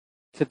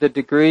to the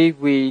degree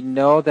we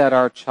know that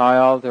our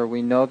child, or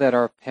we know that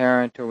our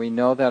parent, or we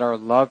know that our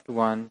loved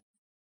one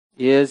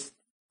is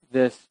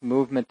this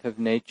movement of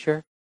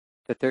nature,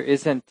 that there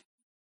isn't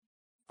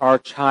our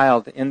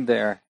child in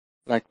there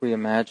like we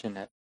imagine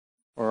it,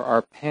 or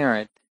our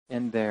parent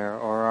in there,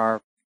 or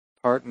our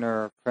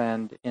partner or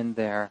friend in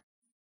there.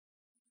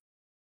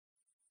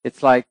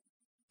 It's like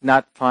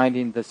not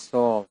finding the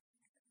soul.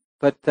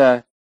 But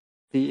the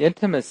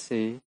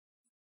intimacy,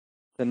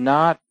 the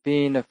not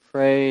being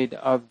afraid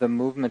of the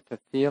movement of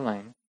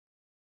feeling,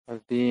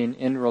 of being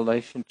in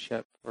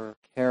relationship or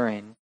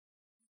caring,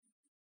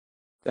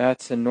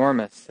 that's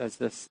enormous, as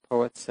this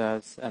poet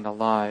says, and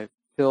alive,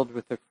 filled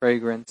with the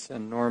fragrance,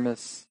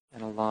 enormous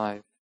and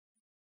alive.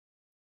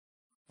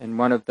 In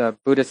one of the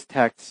Buddhist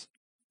texts,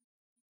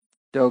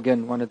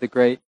 Dogen, one of the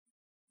great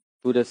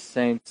Buddhist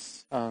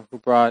saints who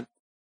brought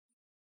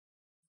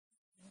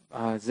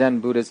Zen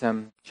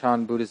Buddhism,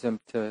 Chan Buddhism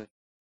to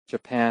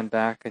Japan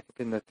back, I think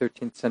in the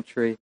 13th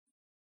century,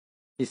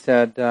 he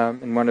said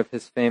in one of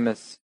his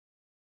famous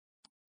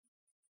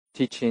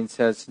teachings,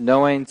 says,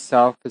 knowing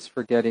self is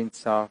forgetting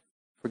self.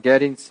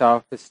 Forgetting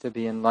self is to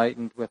be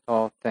enlightened with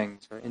all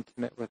things, or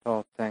intimate with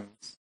all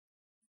things.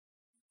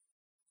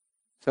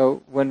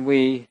 So when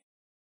we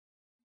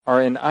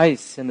are in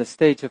ice, in the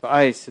stage of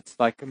ice, it's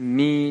like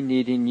me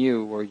needing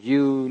you, or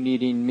you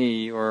needing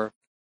me, or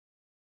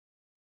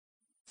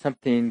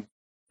something.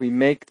 We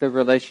make the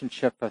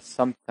relationship a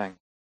something.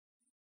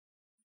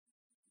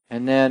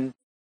 And then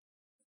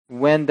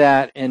when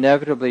that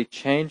inevitably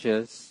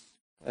changes,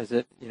 as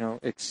it,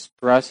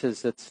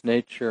 expresses its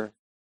nature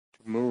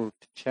to move,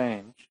 to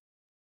change,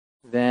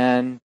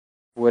 then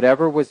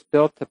whatever was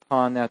built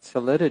upon that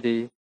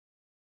solidity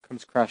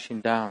comes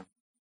crashing down.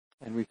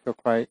 And we feel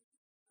quite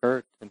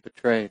hurt and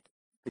betrayed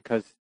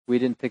because we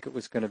didn't think it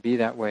was going to be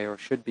that way or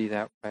should be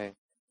that way.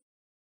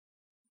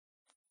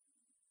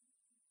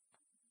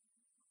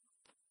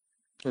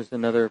 There's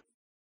another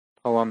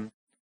poem,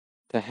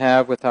 To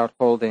Have Without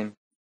Holding,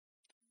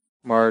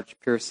 Marge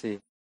Piercy.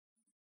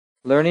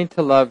 Learning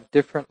to love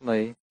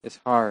differently is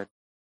hard.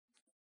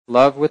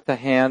 Love with the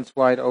hands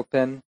wide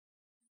open,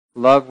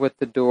 love with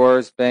the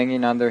doors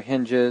banging on their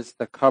hinges,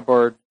 the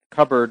cupboard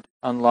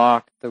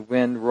unlocked, the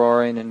wind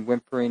roaring and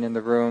whimpering in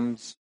the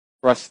rooms,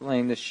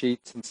 rustling the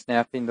sheets and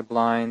snapping the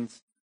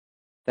blinds,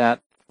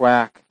 that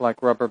thwack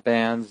like rubber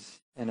bands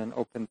in an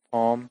open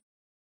palm.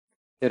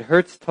 It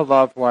hurts to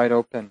love wide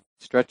open,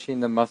 stretching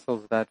the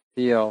muscles that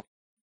feel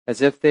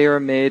as if they are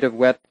made of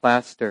wet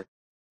plaster,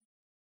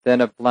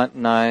 then of blunt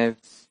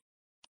knives,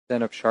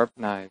 then of sharp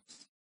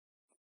knives.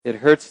 It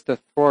hurts to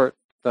thwart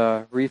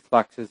the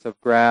reflexes of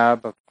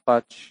grab, of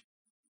clutch,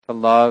 to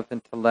love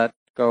and to let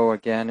go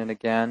again and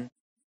again.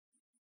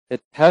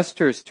 It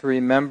pesters to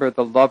remember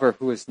the lover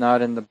who is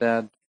not in the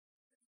bed,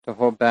 to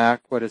hold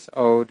back what is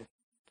owed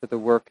to the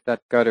work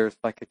that gutters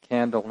like a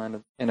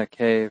candle in a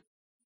cave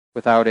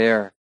without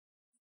air,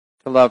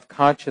 to love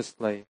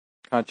consciously,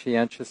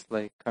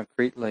 conscientiously,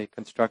 concretely,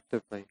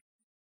 constructively.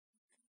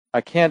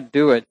 I can't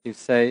do it, you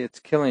say, it's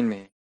killing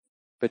me,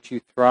 but you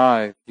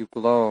thrive, you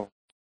glow,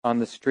 on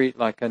the street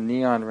like a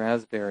neon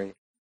raspberry.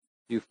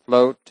 You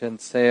float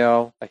and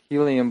sail, a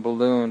helium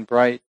balloon,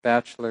 bright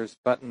bachelor's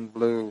button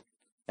blue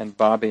and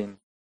bobbing,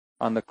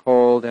 on the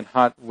cold and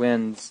hot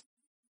winds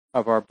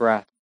of our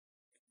breath,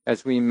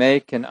 as we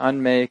make and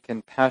unmake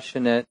and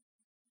passionate.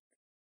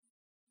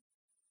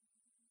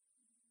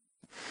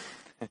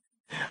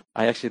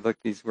 I actually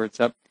looked these words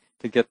up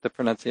to get the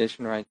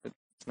pronunciation right, but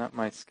it's not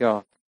my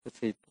skill. Let's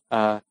see.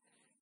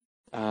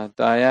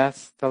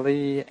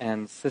 Diastole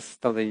and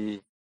systole,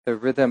 the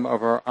rhythm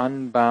of our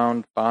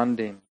unbound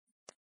bonding.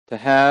 To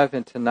have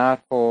and to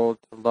not hold,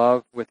 to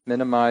love with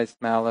minimized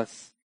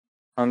malice,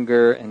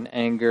 hunger and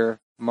anger,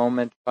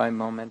 moment by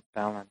moment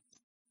balance.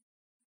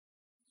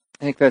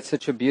 I think that's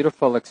such a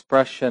beautiful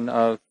expression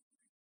of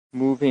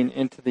moving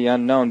into the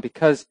unknown,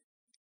 because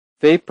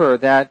vapor,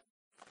 that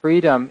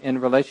freedom in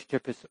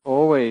relationship is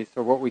always,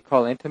 or what we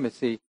call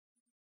intimacy,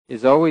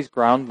 is always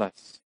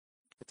groundless.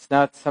 It's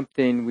not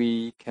something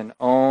we can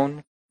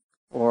own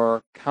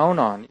or count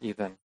on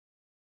even.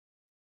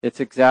 It's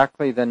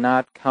exactly the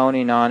not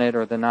counting on it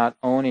or the not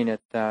owning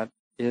it that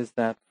is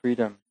that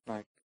freedom.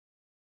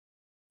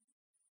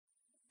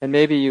 And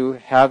maybe you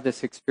have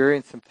this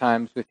experience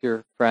sometimes with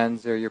your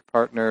friends or your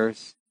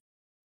partners,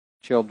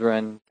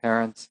 children,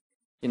 parents,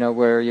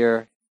 where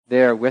you're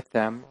there with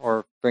them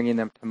or bringing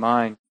them to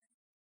mind,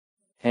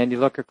 and you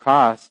look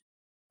across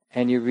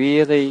and you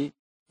really,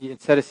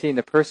 instead of seeing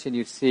the person,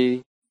 you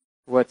see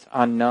what's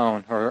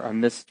unknown or a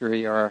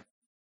mystery, or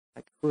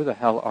like, who the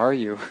hell are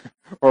you?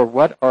 Or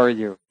what are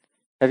you?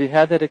 Have you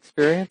had that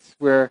experience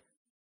where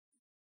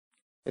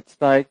it's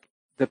like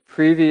the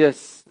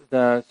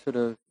sort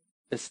of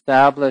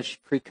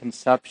established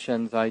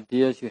preconceptions,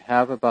 ideas you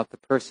have about the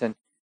person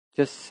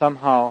just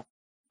somehow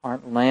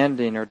aren't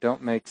landing or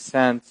don't make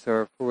sense,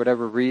 or for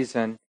whatever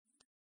reason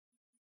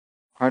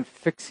aren't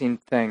fixing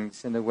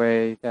things in the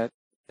way that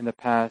in the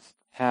past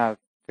have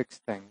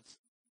fixed things?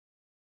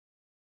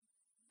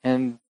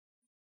 And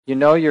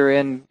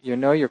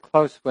you're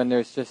close when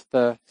there's just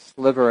a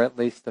sliver, at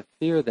least, of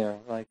fear there,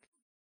 like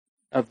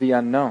of the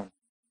unknown.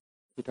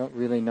 You don't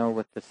really know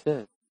what this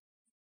is.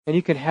 And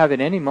you can have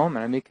it any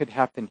moment. I mean, it could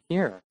happen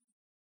here.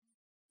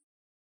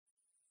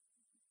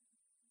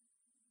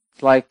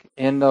 It's like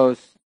in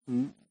those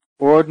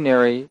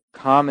ordinary,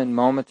 common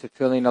moments of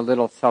feeling a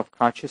little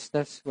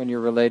self-consciousness when you're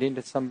relating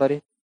to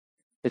somebody.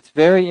 It's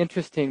very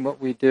interesting what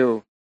we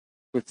do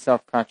with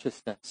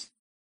self-consciousness.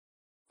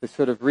 The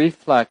sort of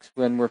reflex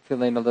when we're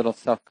feeling a little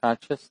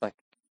self-conscious, like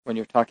when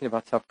you're talking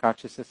about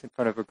self-consciousness in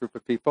front of a group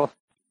of people.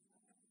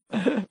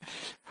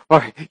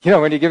 Or,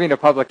 when you're giving a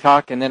public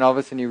talk and then all of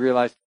a sudden you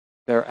realize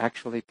there are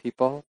actually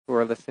people who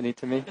are listening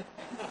to me.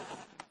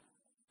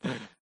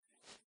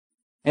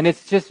 And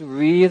it's just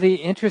really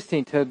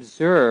interesting to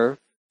observe,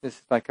 this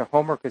is like a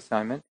homework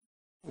assignment,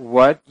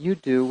 what you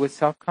do with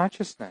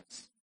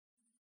self-consciousness.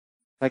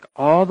 Like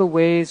all the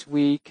ways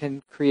we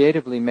can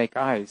creatively make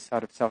ice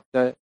out of self,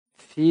 the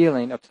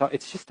feeling of self,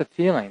 it's just a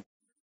feeling.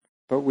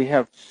 But we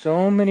have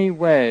so many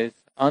ways,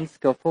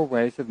 unskillful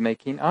ways of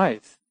making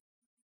ice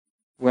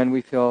when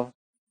we feel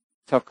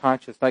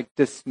self-conscious, like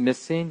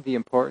dismissing the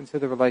importance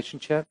of the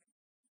relationship.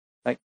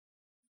 Like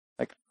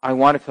I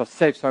want to feel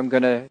safe, so I'm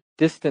going to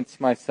distance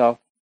myself,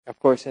 of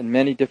course, in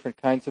many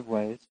different kinds of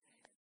ways,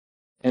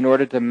 in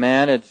order to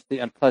manage the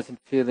unpleasant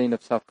feeling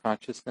of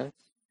self-consciousness.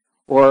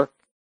 Or,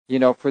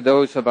 for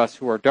those of us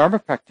who are Dharma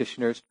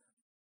practitioners,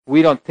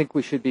 we don't think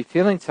we should be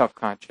feeling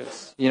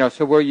self-conscious.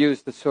 So we'll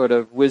use the sort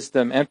of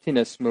wisdom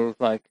emptiness move,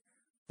 like,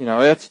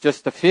 it's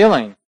just a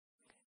feeling,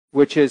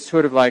 which is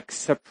sort of like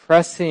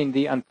suppressing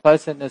the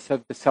unpleasantness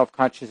of the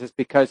self-consciousness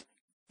because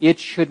it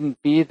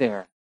shouldn't be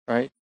there,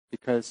 right?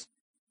 Because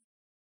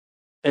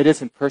it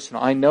isn't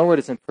personal. I know it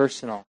isn't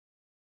personal.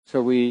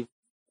 So we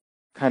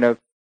kind of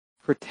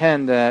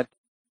pretend that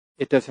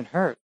it doesn't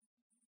hurt,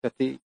 that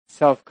the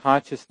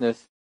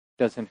self-consciousness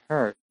doesn't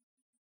hurt.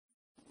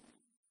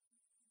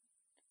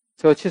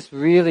 So it's just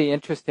really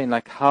interesting,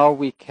 like how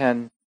we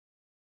can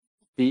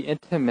be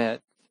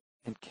intimate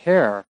and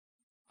care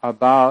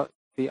about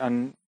the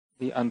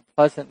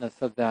unpleasantness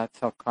of that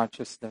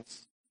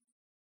self-consciousness.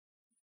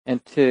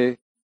 And to,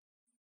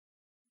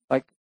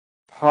 like,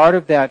 part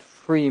of that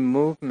free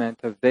movement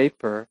of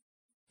vapor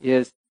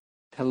is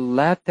to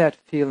let that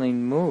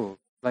feeling move,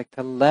 like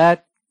to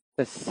let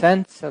the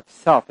sense of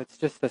self, it's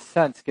just the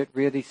sense, get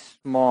really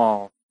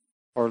small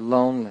or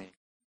lonely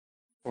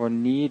or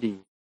needy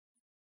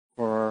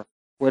or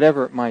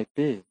whatever it might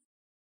be.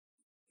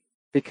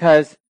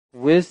 Because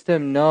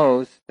wisdom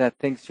knows that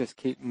things just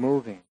keep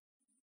moving.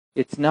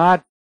 It's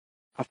not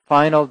a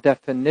final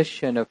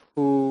definition of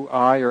who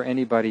I or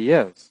anybody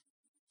is.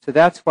 So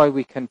that's why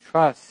we can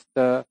trust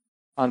the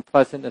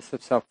unpleasantness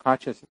of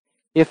self-consciousness.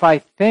 If I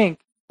think,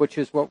 which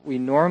is what we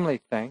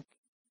normally think,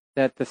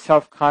 that the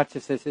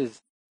self-consciousness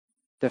is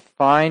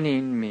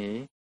defining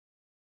me,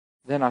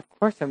 then of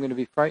course I'm going to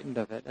be frightened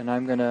of it and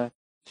I'm going to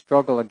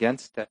struggle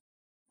against it,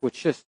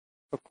 which just,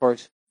 of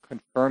course,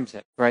 confirms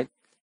it, right?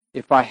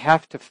 If I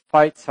have to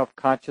fight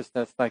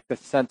self-consciousness, like the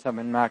sense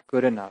I'm not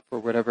good enough or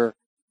whatever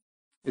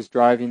is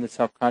driving the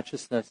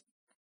self-consciousness,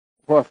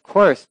 well, of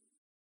course,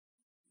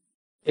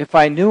 if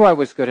I knew I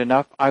was good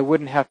enough, I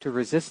wouldn't have to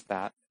resist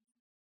that.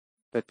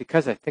 But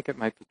because I think it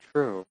might be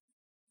true,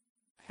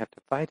 I have to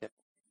fight it.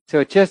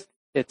 So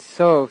it's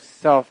so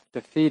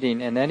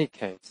self-defeating in any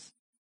case.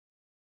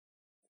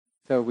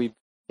 So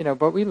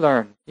but we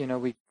learn,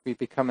 we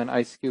become an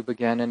ice cube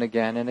again and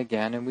again and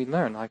again, and we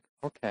learn, like,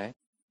 okay,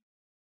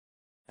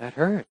 that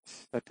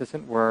hurts. That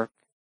doesn't work.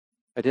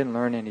 I didn't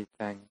learn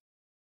anything.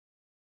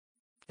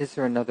 Is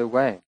there another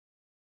way?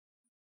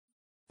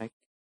 Like,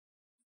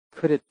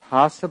 could it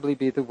possibly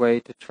be the way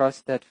to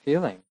trust that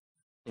feeling,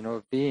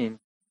 of being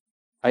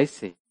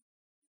icy?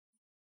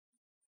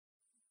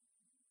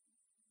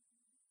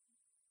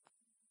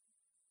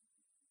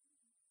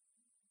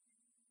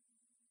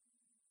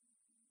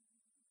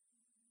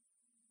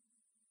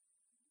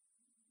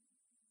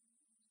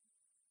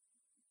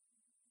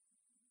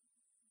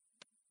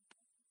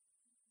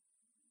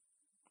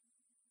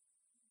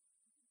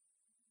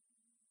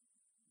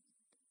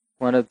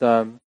 One of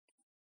the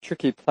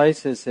tricky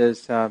places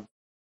is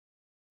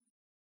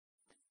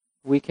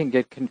we can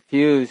get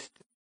confused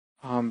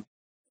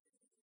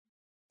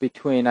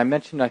between, I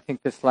mentioned I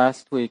think this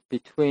last week,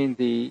 between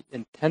the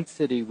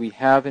intensity we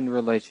have in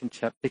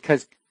relationship,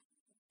 because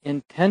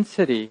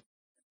intensity,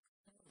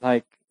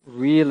 like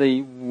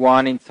really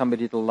wanting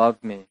somebody to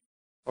love me,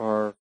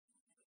 or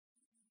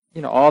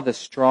all the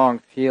strong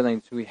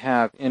feelings we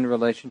have in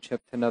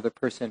relationship to another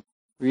person,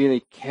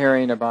 really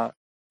caring about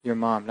your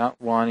mom,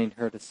 not wanting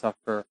her to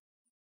suffer.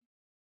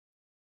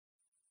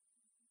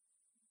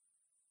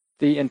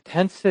 The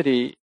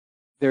intensity,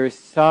 there is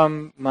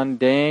some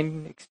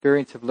mundane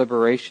experience of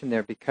liberation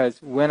there,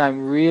 because when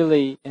I'm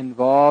really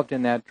involved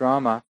in that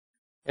drama,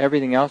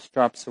 everything else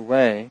drops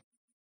away,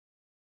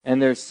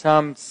 and there's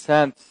some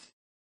sense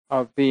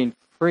of being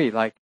free,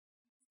 like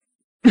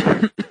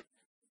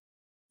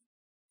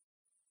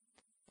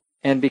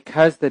and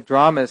because the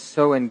drama is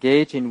so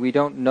engaging, we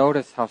don't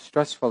notice how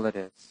stressful it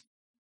is.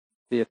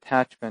 The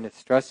attachment is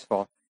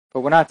stressful,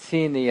 but we're not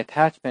seeing the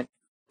attachment.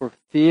 We're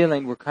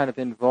kind of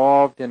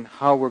involved in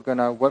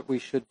what we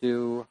should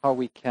do, how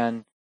we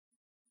can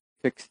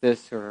fix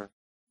this or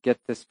get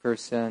this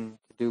person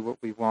to do what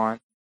we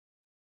want.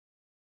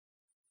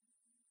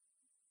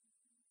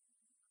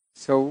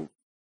 So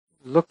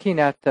looking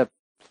at the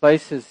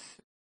places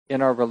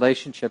in our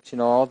relationships,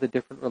 all the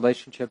different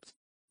relationships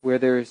where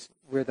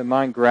the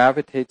mind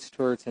gravitates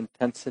towards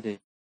intensity.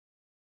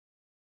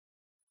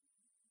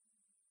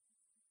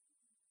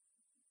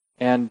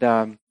 And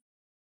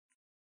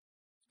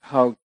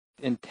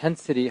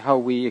how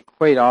we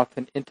equate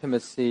often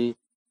intimacy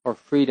or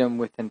freedom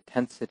with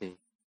intensity,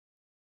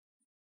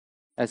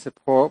 as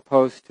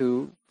opposed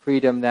to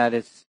freedom that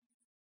is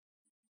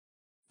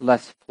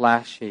less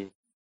flashy.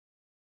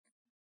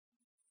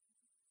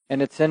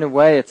 And in a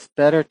way, it's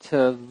better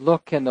to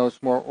look in those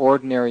more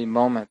ordinary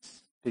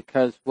moments,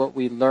 because what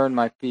we learn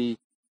might be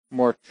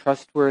more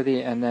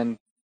trustworthy and then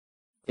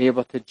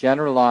able to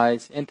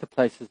generalize into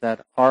places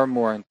that are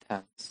more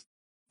intense,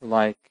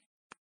 like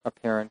a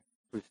parent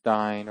who's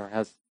dying or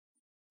has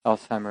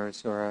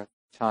Alzheimer's, or a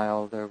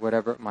child, or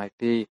whatever it might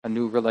be, a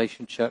new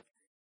relationship,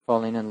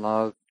 falling in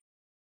love.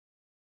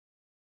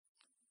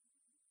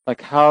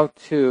 Like how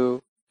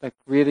to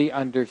really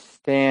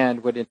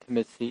understand what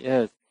intimacy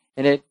is.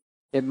 And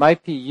it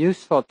might be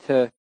useful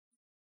to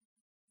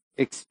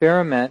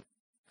experiment,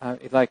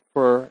 like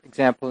for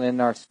example in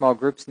our small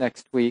groups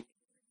next week,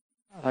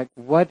 like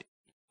what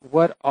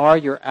are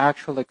your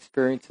actual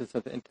experiences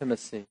of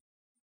intimacy?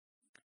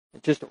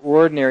 Just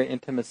ordinary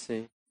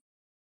intimacy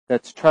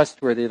that's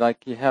trustworthy,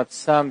 like you have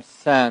some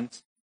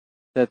sense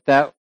that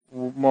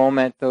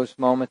those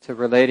moments of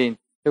relating,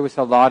 there was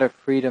a lot of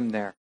freedom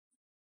there.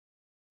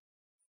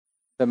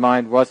 The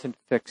mind wasn't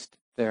fixed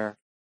there.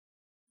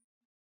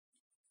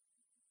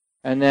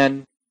 And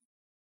then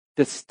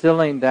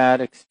distilling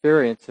that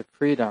experience of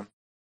freedom.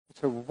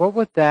 So what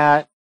would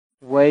that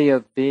way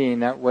of being,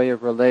 that way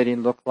of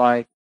relating look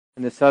like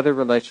in this other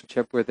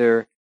relationship where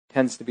there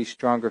tends to be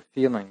stronger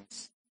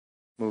feelings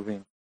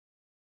moving?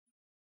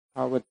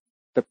 How would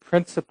the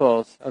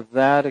principles of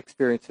that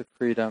experience of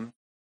freedom,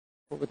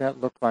 what would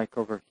that look like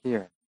over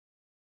here?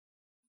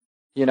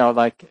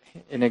 Like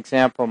an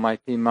example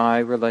might be my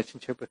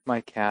relationship with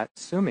my cat,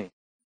 Sumi.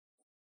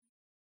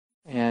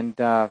 And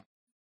a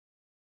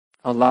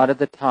lot of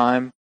the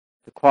time,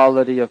 the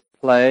quality of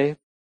play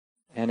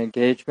and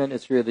engagement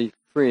is really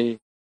free.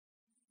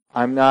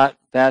 I'm not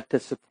that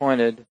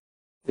disappointed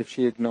if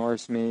she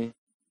ignores me.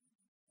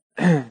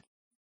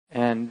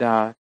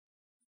 And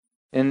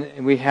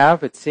And we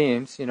have, it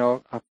seems,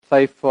 a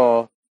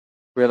playful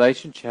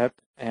relationship,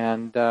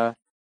 and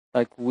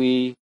like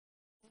we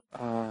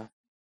know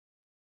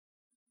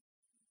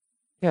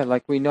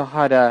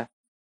how to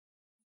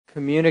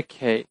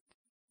communicate.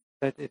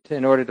 That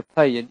in order to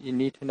play, you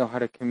need to know how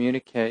to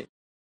communicate,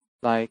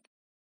 like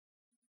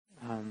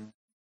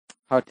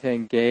how to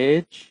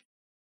engage,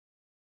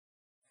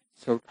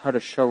 so how to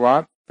show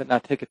up, but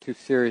not take it too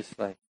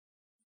seriously.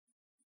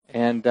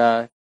 And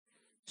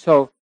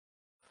so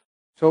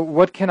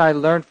what can I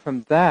learn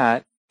from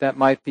that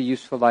might be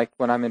useful, like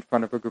when I'm in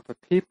front of a group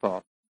of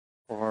people,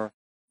 or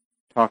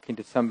talking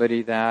to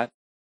somebody that,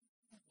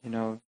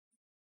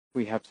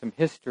 we have some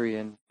history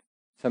and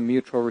some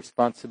mutual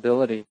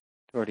responsibility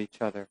toward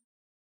each other.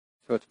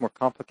 So it's more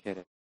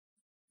complicated.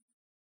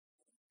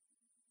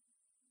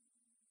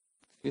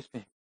 Excuse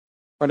me.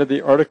 One of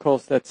the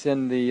articles that's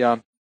in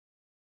the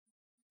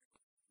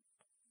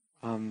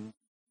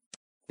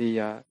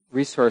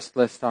resource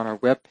list on our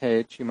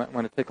webpage, you might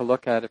want to take a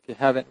look at if you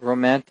haven't,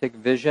 Romantic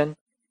Vision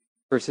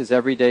versus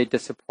Everyday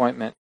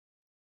Disappointment.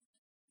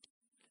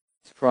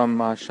 It's from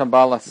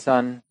Shambhala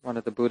Sun, one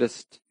of the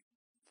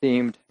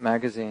Buddhist-themed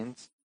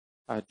magazines.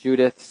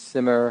 Judith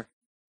Simmer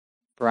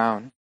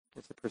Brown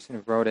is the person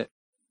who wrote it.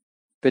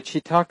 But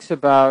she talks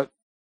about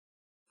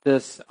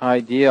this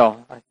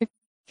ideal. I think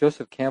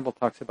Joseph Campbell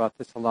talks about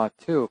this a lot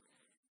too,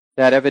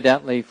 that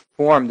evidently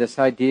formed this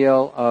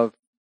ideal of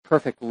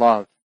perfect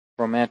love,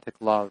 romantic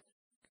love,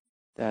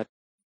 that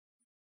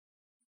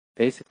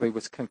basically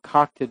was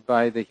concocted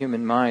by the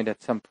human mind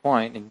at some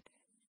point. And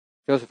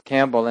Joseph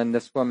Campbell and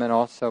this woman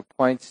also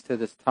points to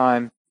this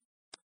time,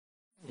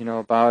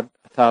 about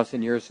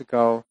 1,000 years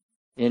ago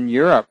in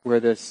Europe, where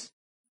this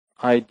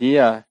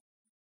idea,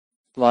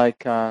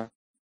 like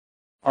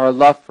our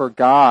love for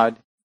God,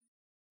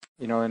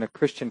 in a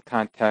Christian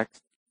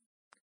context,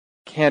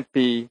 can't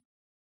be,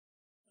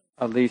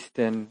 at least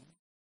in,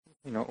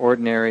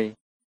 ordinary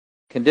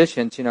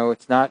conditions,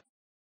 it's not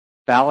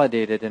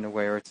validated in a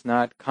way, or it's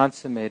not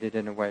consummated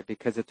in a way,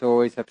 because it's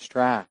always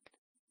abstract.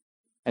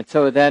 And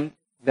so then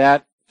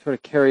that sort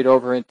of carried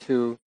over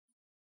into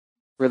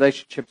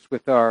relationships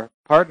with our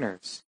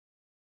partners.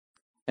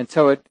 And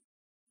so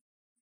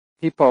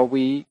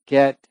we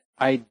get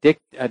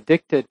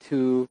addicted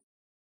to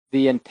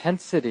the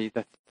intensity,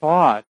 the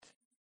thought,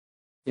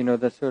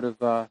 the sort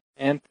of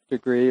nth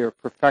degree or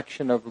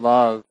perfection of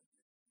love.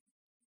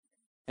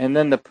 And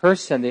then the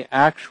person, the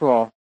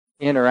actual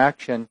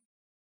interaction,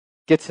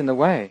 gets in the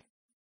way,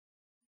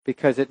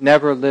 because it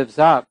never lives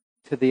up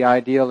to the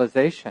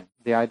ideation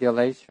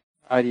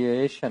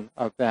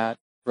of that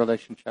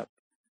relationship,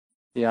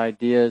 the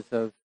ideas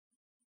of,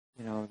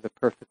 the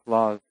perfect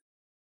love.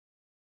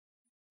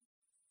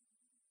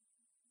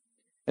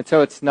 And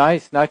so it's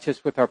nice, not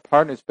just with our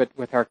partners, but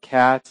with our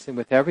cats and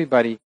with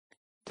everybody,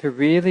 to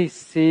really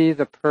see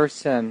the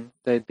person,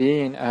 the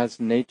being, as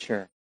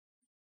nature.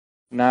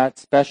 Not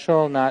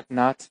special,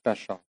 not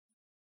special.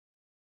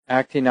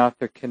 Acting out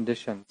their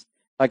conditions.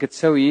 Like, it's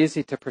so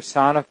easy to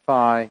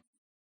personify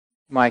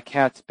my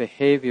cat's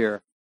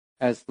behavior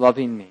as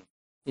loving me.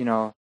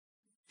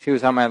 She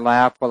was on my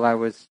lap while I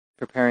was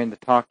preparing the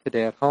talk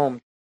today at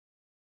home.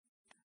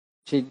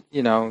 She's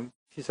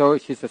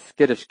a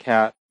skittish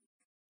cat.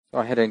 So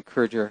I had to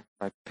encourage her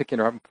by picking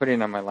her up and putting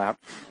her on my lap.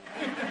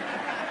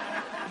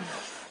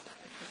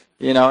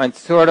 And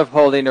sort of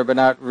holding her, but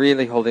not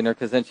really holding her,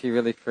 because then she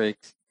really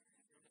freaks.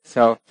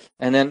 So,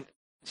 and then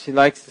she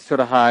likes to sort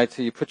of hide,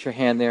 so you put your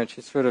hand there, and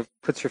she sort of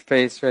puts her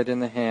face right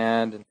in the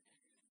hand, and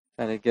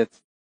kind of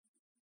gets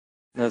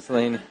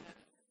nuzzling.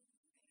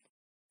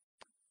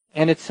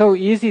 And it's so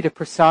easy to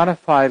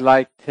personify,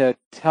 like to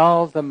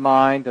tell the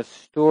mind a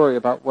story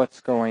about what's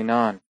going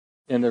on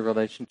in the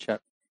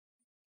relationship,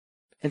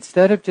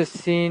 instead of just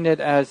seeing it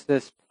as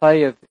this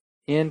play of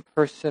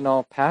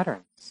impersonal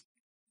patterns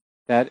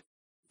that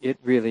it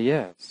really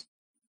is.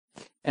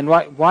 And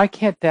why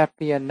can't that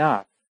be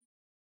enough?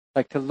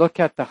 Like, to look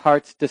at the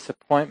heart's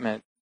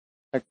disappointment.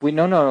 Like, we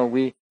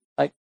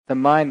like, the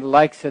mind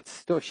likes its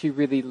story. She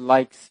really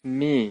likes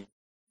me,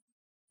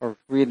 or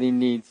really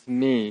needs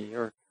me,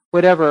 or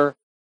whatever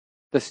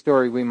the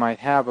story we might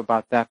have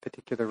about that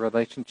particular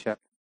relationship,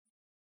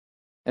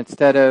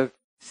 instead of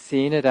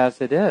seeing it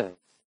as it is.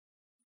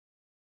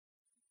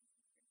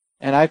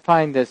 And I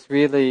find this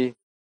really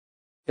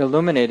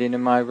illuminating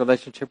in my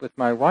relationship with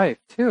my wife,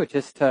 too,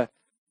 just to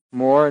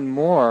more and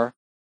more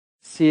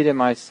see it in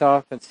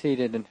myself and see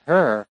it in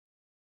her.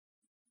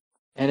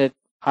 And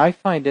I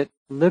find it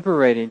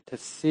liberating to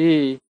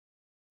see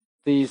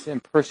these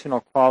impersonal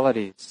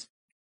qualities,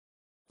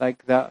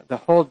 like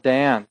the whole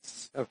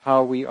dance of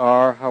how we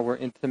are, how we're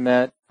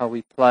intimate, how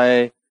we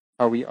play,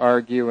 how we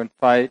argue and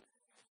fight,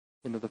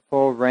 the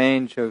full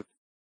range of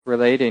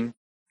relating,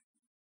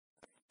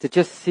 to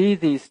just see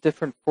these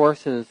different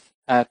forces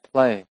at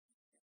play,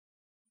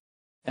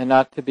 and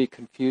not to be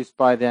confused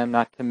by them,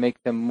 not to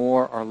make them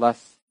more or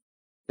less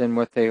than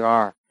what they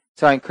are.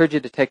 So I encourage you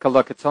to take a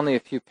look. It's only a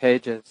few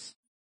pages.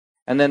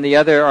 And then the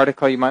other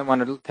article you might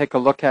want to take a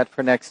look at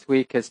for next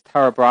week is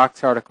Tara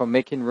Brock's article,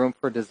 Making Room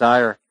for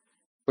Desire,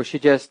 where she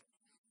just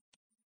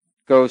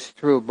goes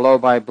through blow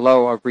by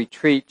blow a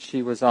retreat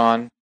she was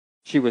on.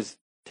 She was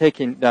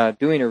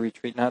doing a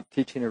retreat, not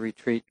teaching a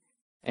retreat,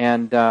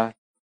 and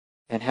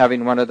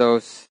having one of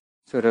those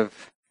sort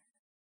of,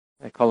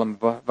 I call them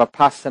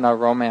vipassana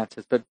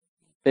romances, but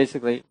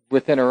basically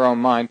within her own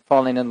mind,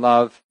 falling in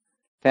love,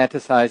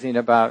 fantasizing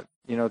about,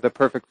 the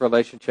perfect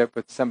relationship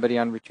with somebody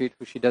on retreat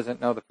who she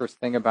doesn't know the first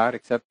thing about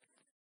except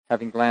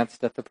having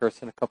glanced at the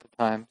person a couple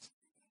times.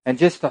 And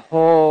just the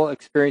whole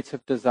experience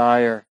of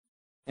desire,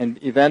 and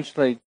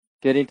eventually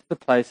getting to the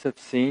place of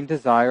seeing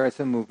desire as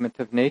a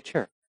movement of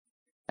nature.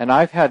 And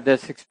I've had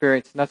this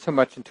experience not so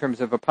much in terms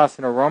of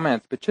vipassana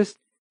romance, but just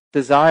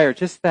desire,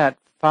 just that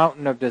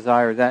fountain of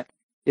desire, that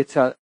it's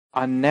a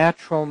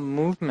natural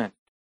movement.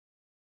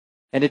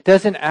 And it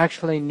doesn't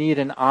actually need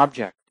an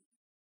object.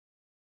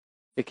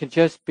 It can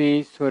just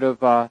be sort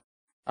of a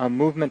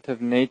movement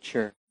of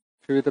nature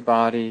through the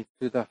body,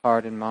 through the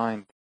heart and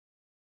mind.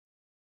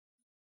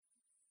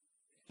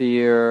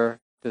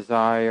 Fear,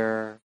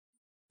 desire,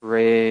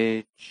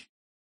 rage,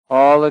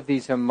 all of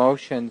these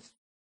emotions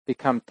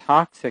become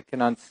toxic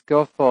and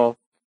unskillful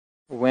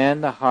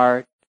when the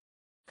heart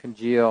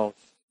congeals,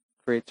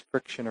 creates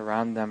friction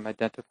around them,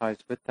 identifies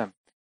with them.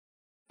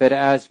 But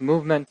as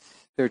movements,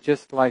 they're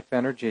just life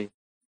energy.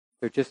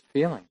 They're just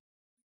feeling.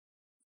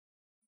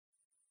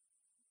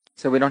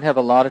 So we don't have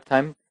a lot of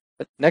time,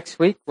 but next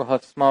week we'll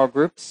have small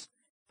groups.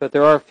 But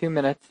there are a few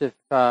minutes if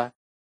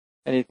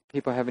any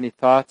people have any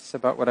thoughts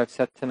about what I've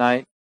said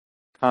tonight,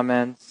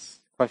 comments,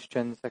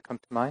 questions that come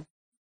to mind.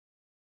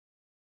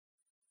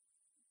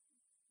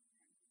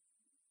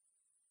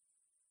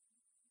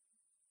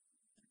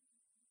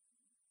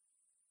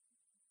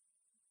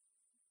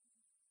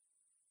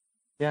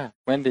 Yeah,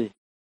 Wendy.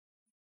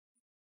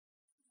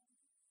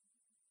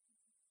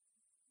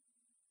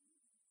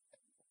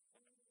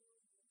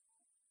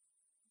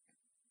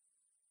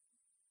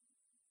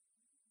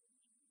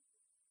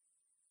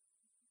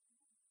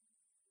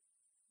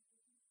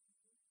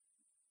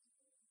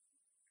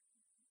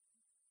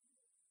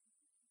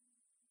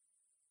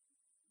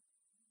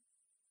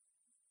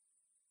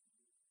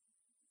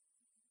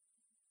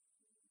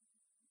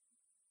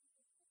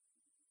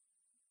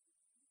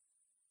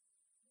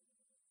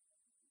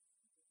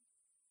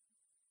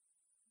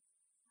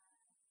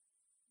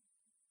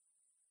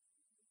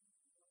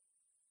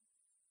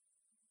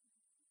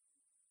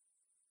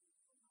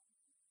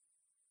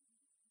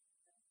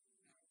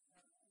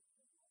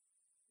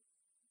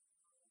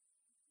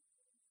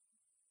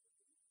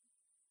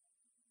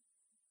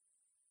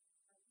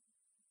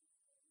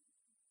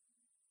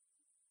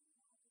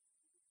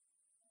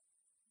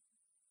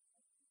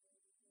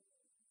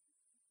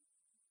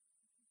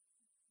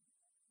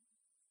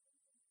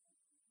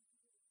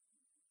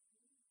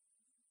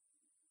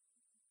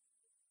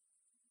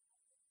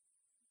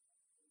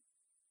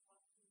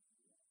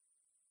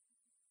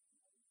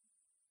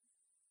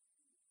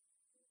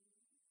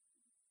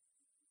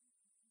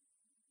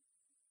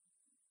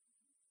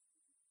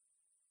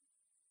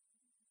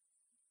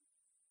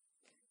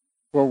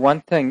 Well,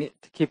 one thing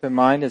to keep in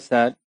mind is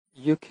that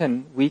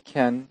we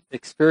can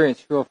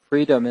experience real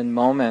freedom in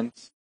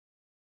moments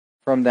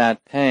from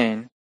that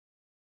pain,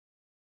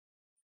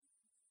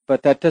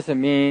 but that doesn't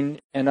mean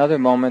in other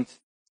moments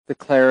the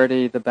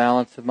clarity, the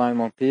balance of mind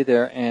won't be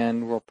there,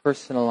 and we'll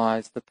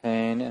personalize the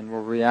pain and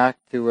we'll react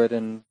to it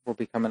and we'll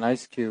become an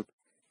ice cube.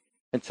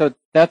 And so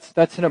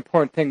that's an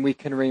important thing. We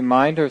can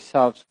remind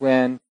ourselves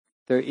when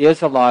there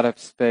is a lot of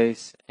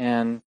space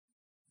and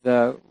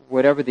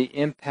whatever the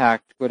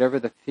impact, whatever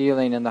the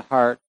feeling in the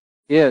heart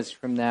is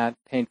from that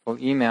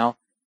painful email,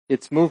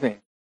 it's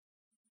moving.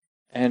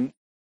 And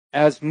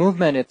as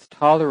movement, it's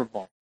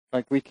tolerable.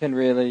 Like we can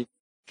really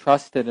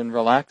trust it and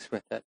relax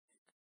with it.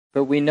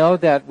 But we know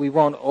that we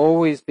won't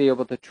always be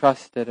able to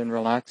trust it and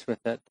relax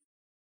with it.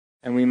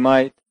 And we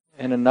might,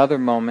 in another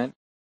moment,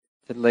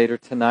 later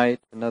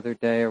tonight, another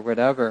day, or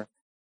whatever.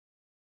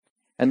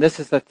 And this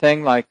is the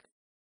thing, like,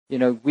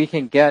 we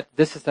can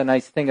this is the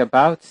nice thing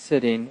about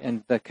sitting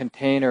in the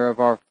container of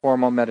our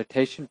formal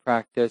meditation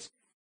practice.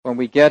 When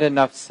we get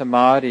enough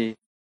samadhi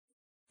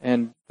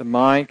and the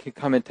mind can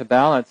come into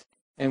balance,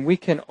 and we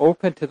can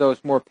open to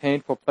those more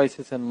painful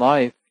places in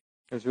life,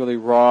 those really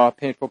raw,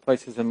 painful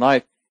places in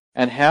life,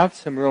 and have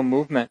some real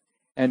movement,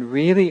 and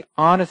really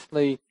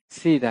honestly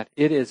see that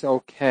it is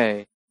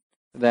okay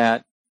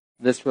that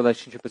this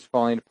relationship is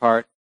falling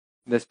apart,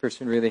 this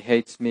person really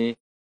hates me,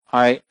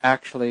 I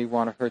actually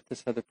want to hurt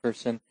this other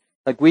person.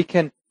 Like we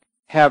can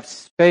have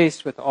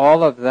space with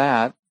all of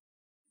that,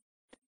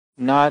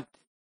 not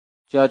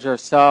judge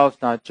ourselves,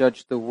 not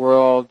judge the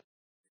world,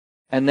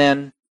 and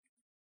then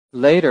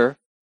later,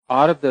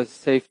 out of the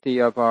safety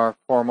of our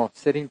formal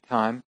sitting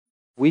time,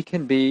 we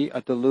can be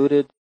a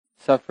deluded,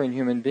 suffering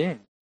human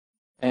being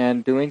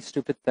and doing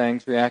stupid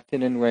things,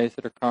 reacting in ways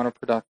that are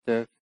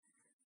counterproductive,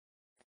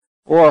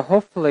 or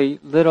hopefully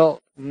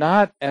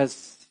not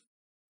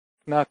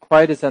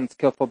quite as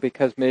unskillful,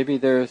 because maybe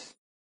there's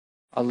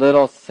a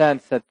little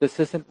sense that this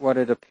isn't what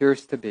it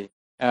appears to be.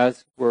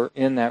 As we're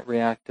in that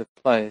reactive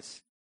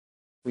place,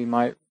 we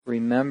might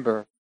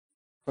remember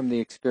from the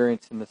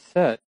experience in the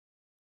sit,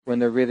 when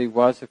there really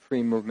was a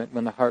free movement,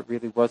 when the heart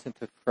really wasn't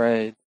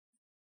afraid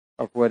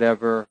of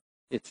whatever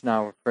it's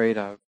now afraid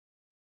of,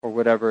 or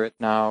whatever it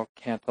now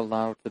can't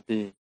allow to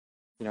be,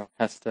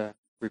 has to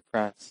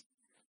repress.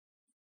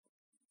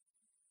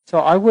 So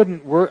I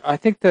wouldn't worry. I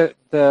think that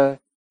the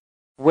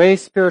way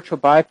spiritual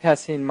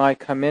bypassing might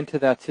come into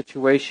that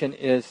situation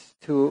is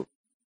to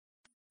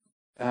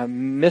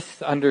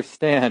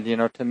misunderstand,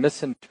 to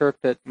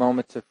misinterpret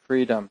moments of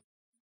freedom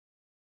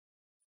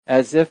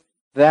as if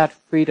that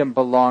freedom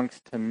belongs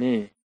to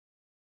me.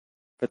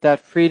 But that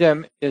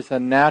freedom is a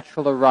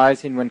natural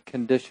arising when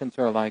conditions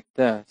are like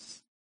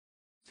this.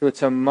 So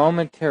it's a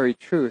momentary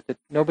truth that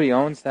nobody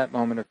owns that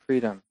moment of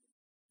freedom.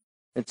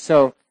 And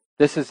so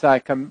this is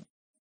like and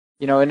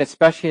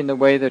especially in the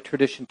way the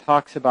tradition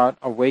talks about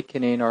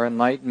awakening or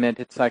enlightenment,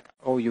 it's like,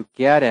 oh, you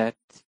get it,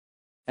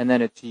 and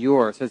then it's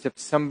yours, as if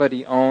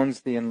somebody owns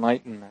the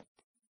enlightenment.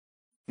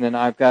 And then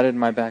I've got it in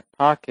my back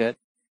pocket,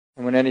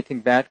 and when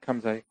anything bad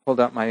comes, I hold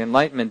out my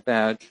enlightenment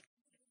badge.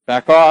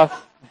 Back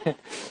off.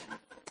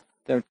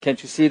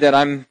 Can't you see that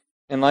I'm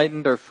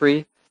enlightened or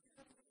free?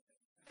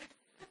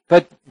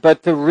 But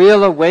the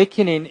real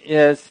awakening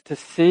is to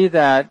see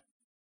that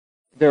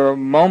there are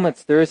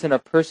moments, there isn't a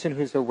person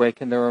who's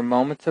awakened. There are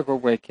moments of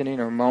awakening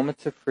or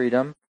moments of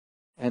freedom,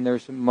 and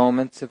there's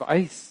moments of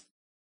ice.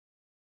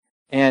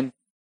 And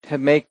to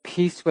make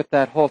peace with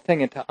that whole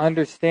thing and to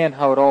understand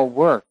how it all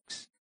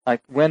works.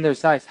 Like when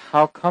there's ice,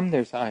 how come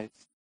there's ice?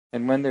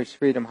 And when there's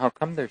freedom, how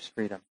come there's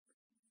freedom?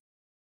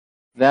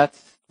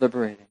 That's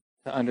liberating,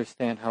 to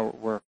understand how it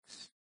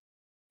works.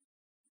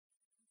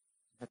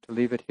 I have to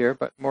leave it here,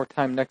 but more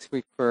time next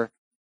week for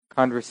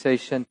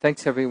conversation.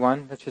 Thanks,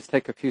 everyone. Let's just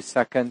take a few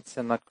seconds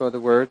and let go of the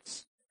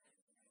words.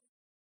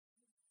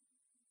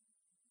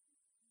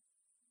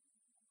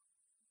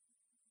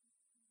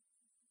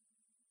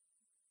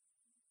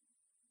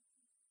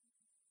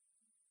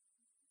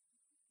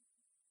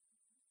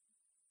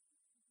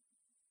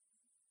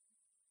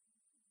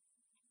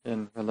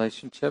 In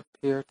relationship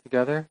here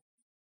together,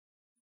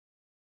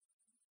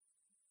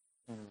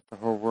 and with the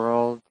whole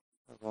world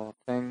of all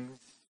things,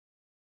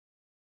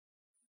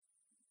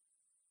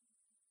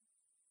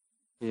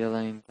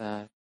 feeling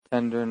that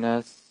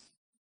tenderness,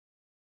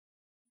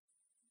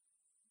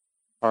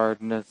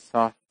 hardness,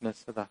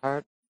 softness of the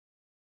heart.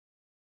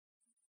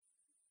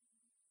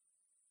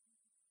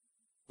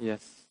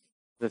 Yes,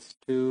 this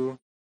too.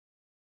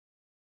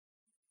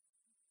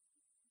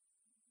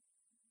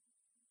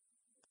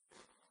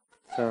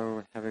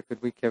 So have a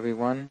good week,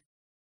 everyone.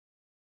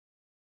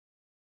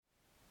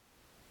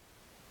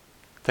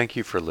 Thank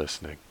you for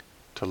listening.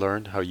 To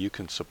learn how you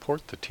can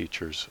support the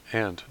teachers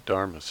and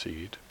Dharma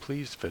Seed,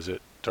 please visit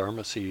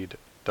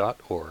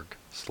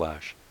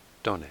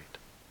dharmaseed.org/donate.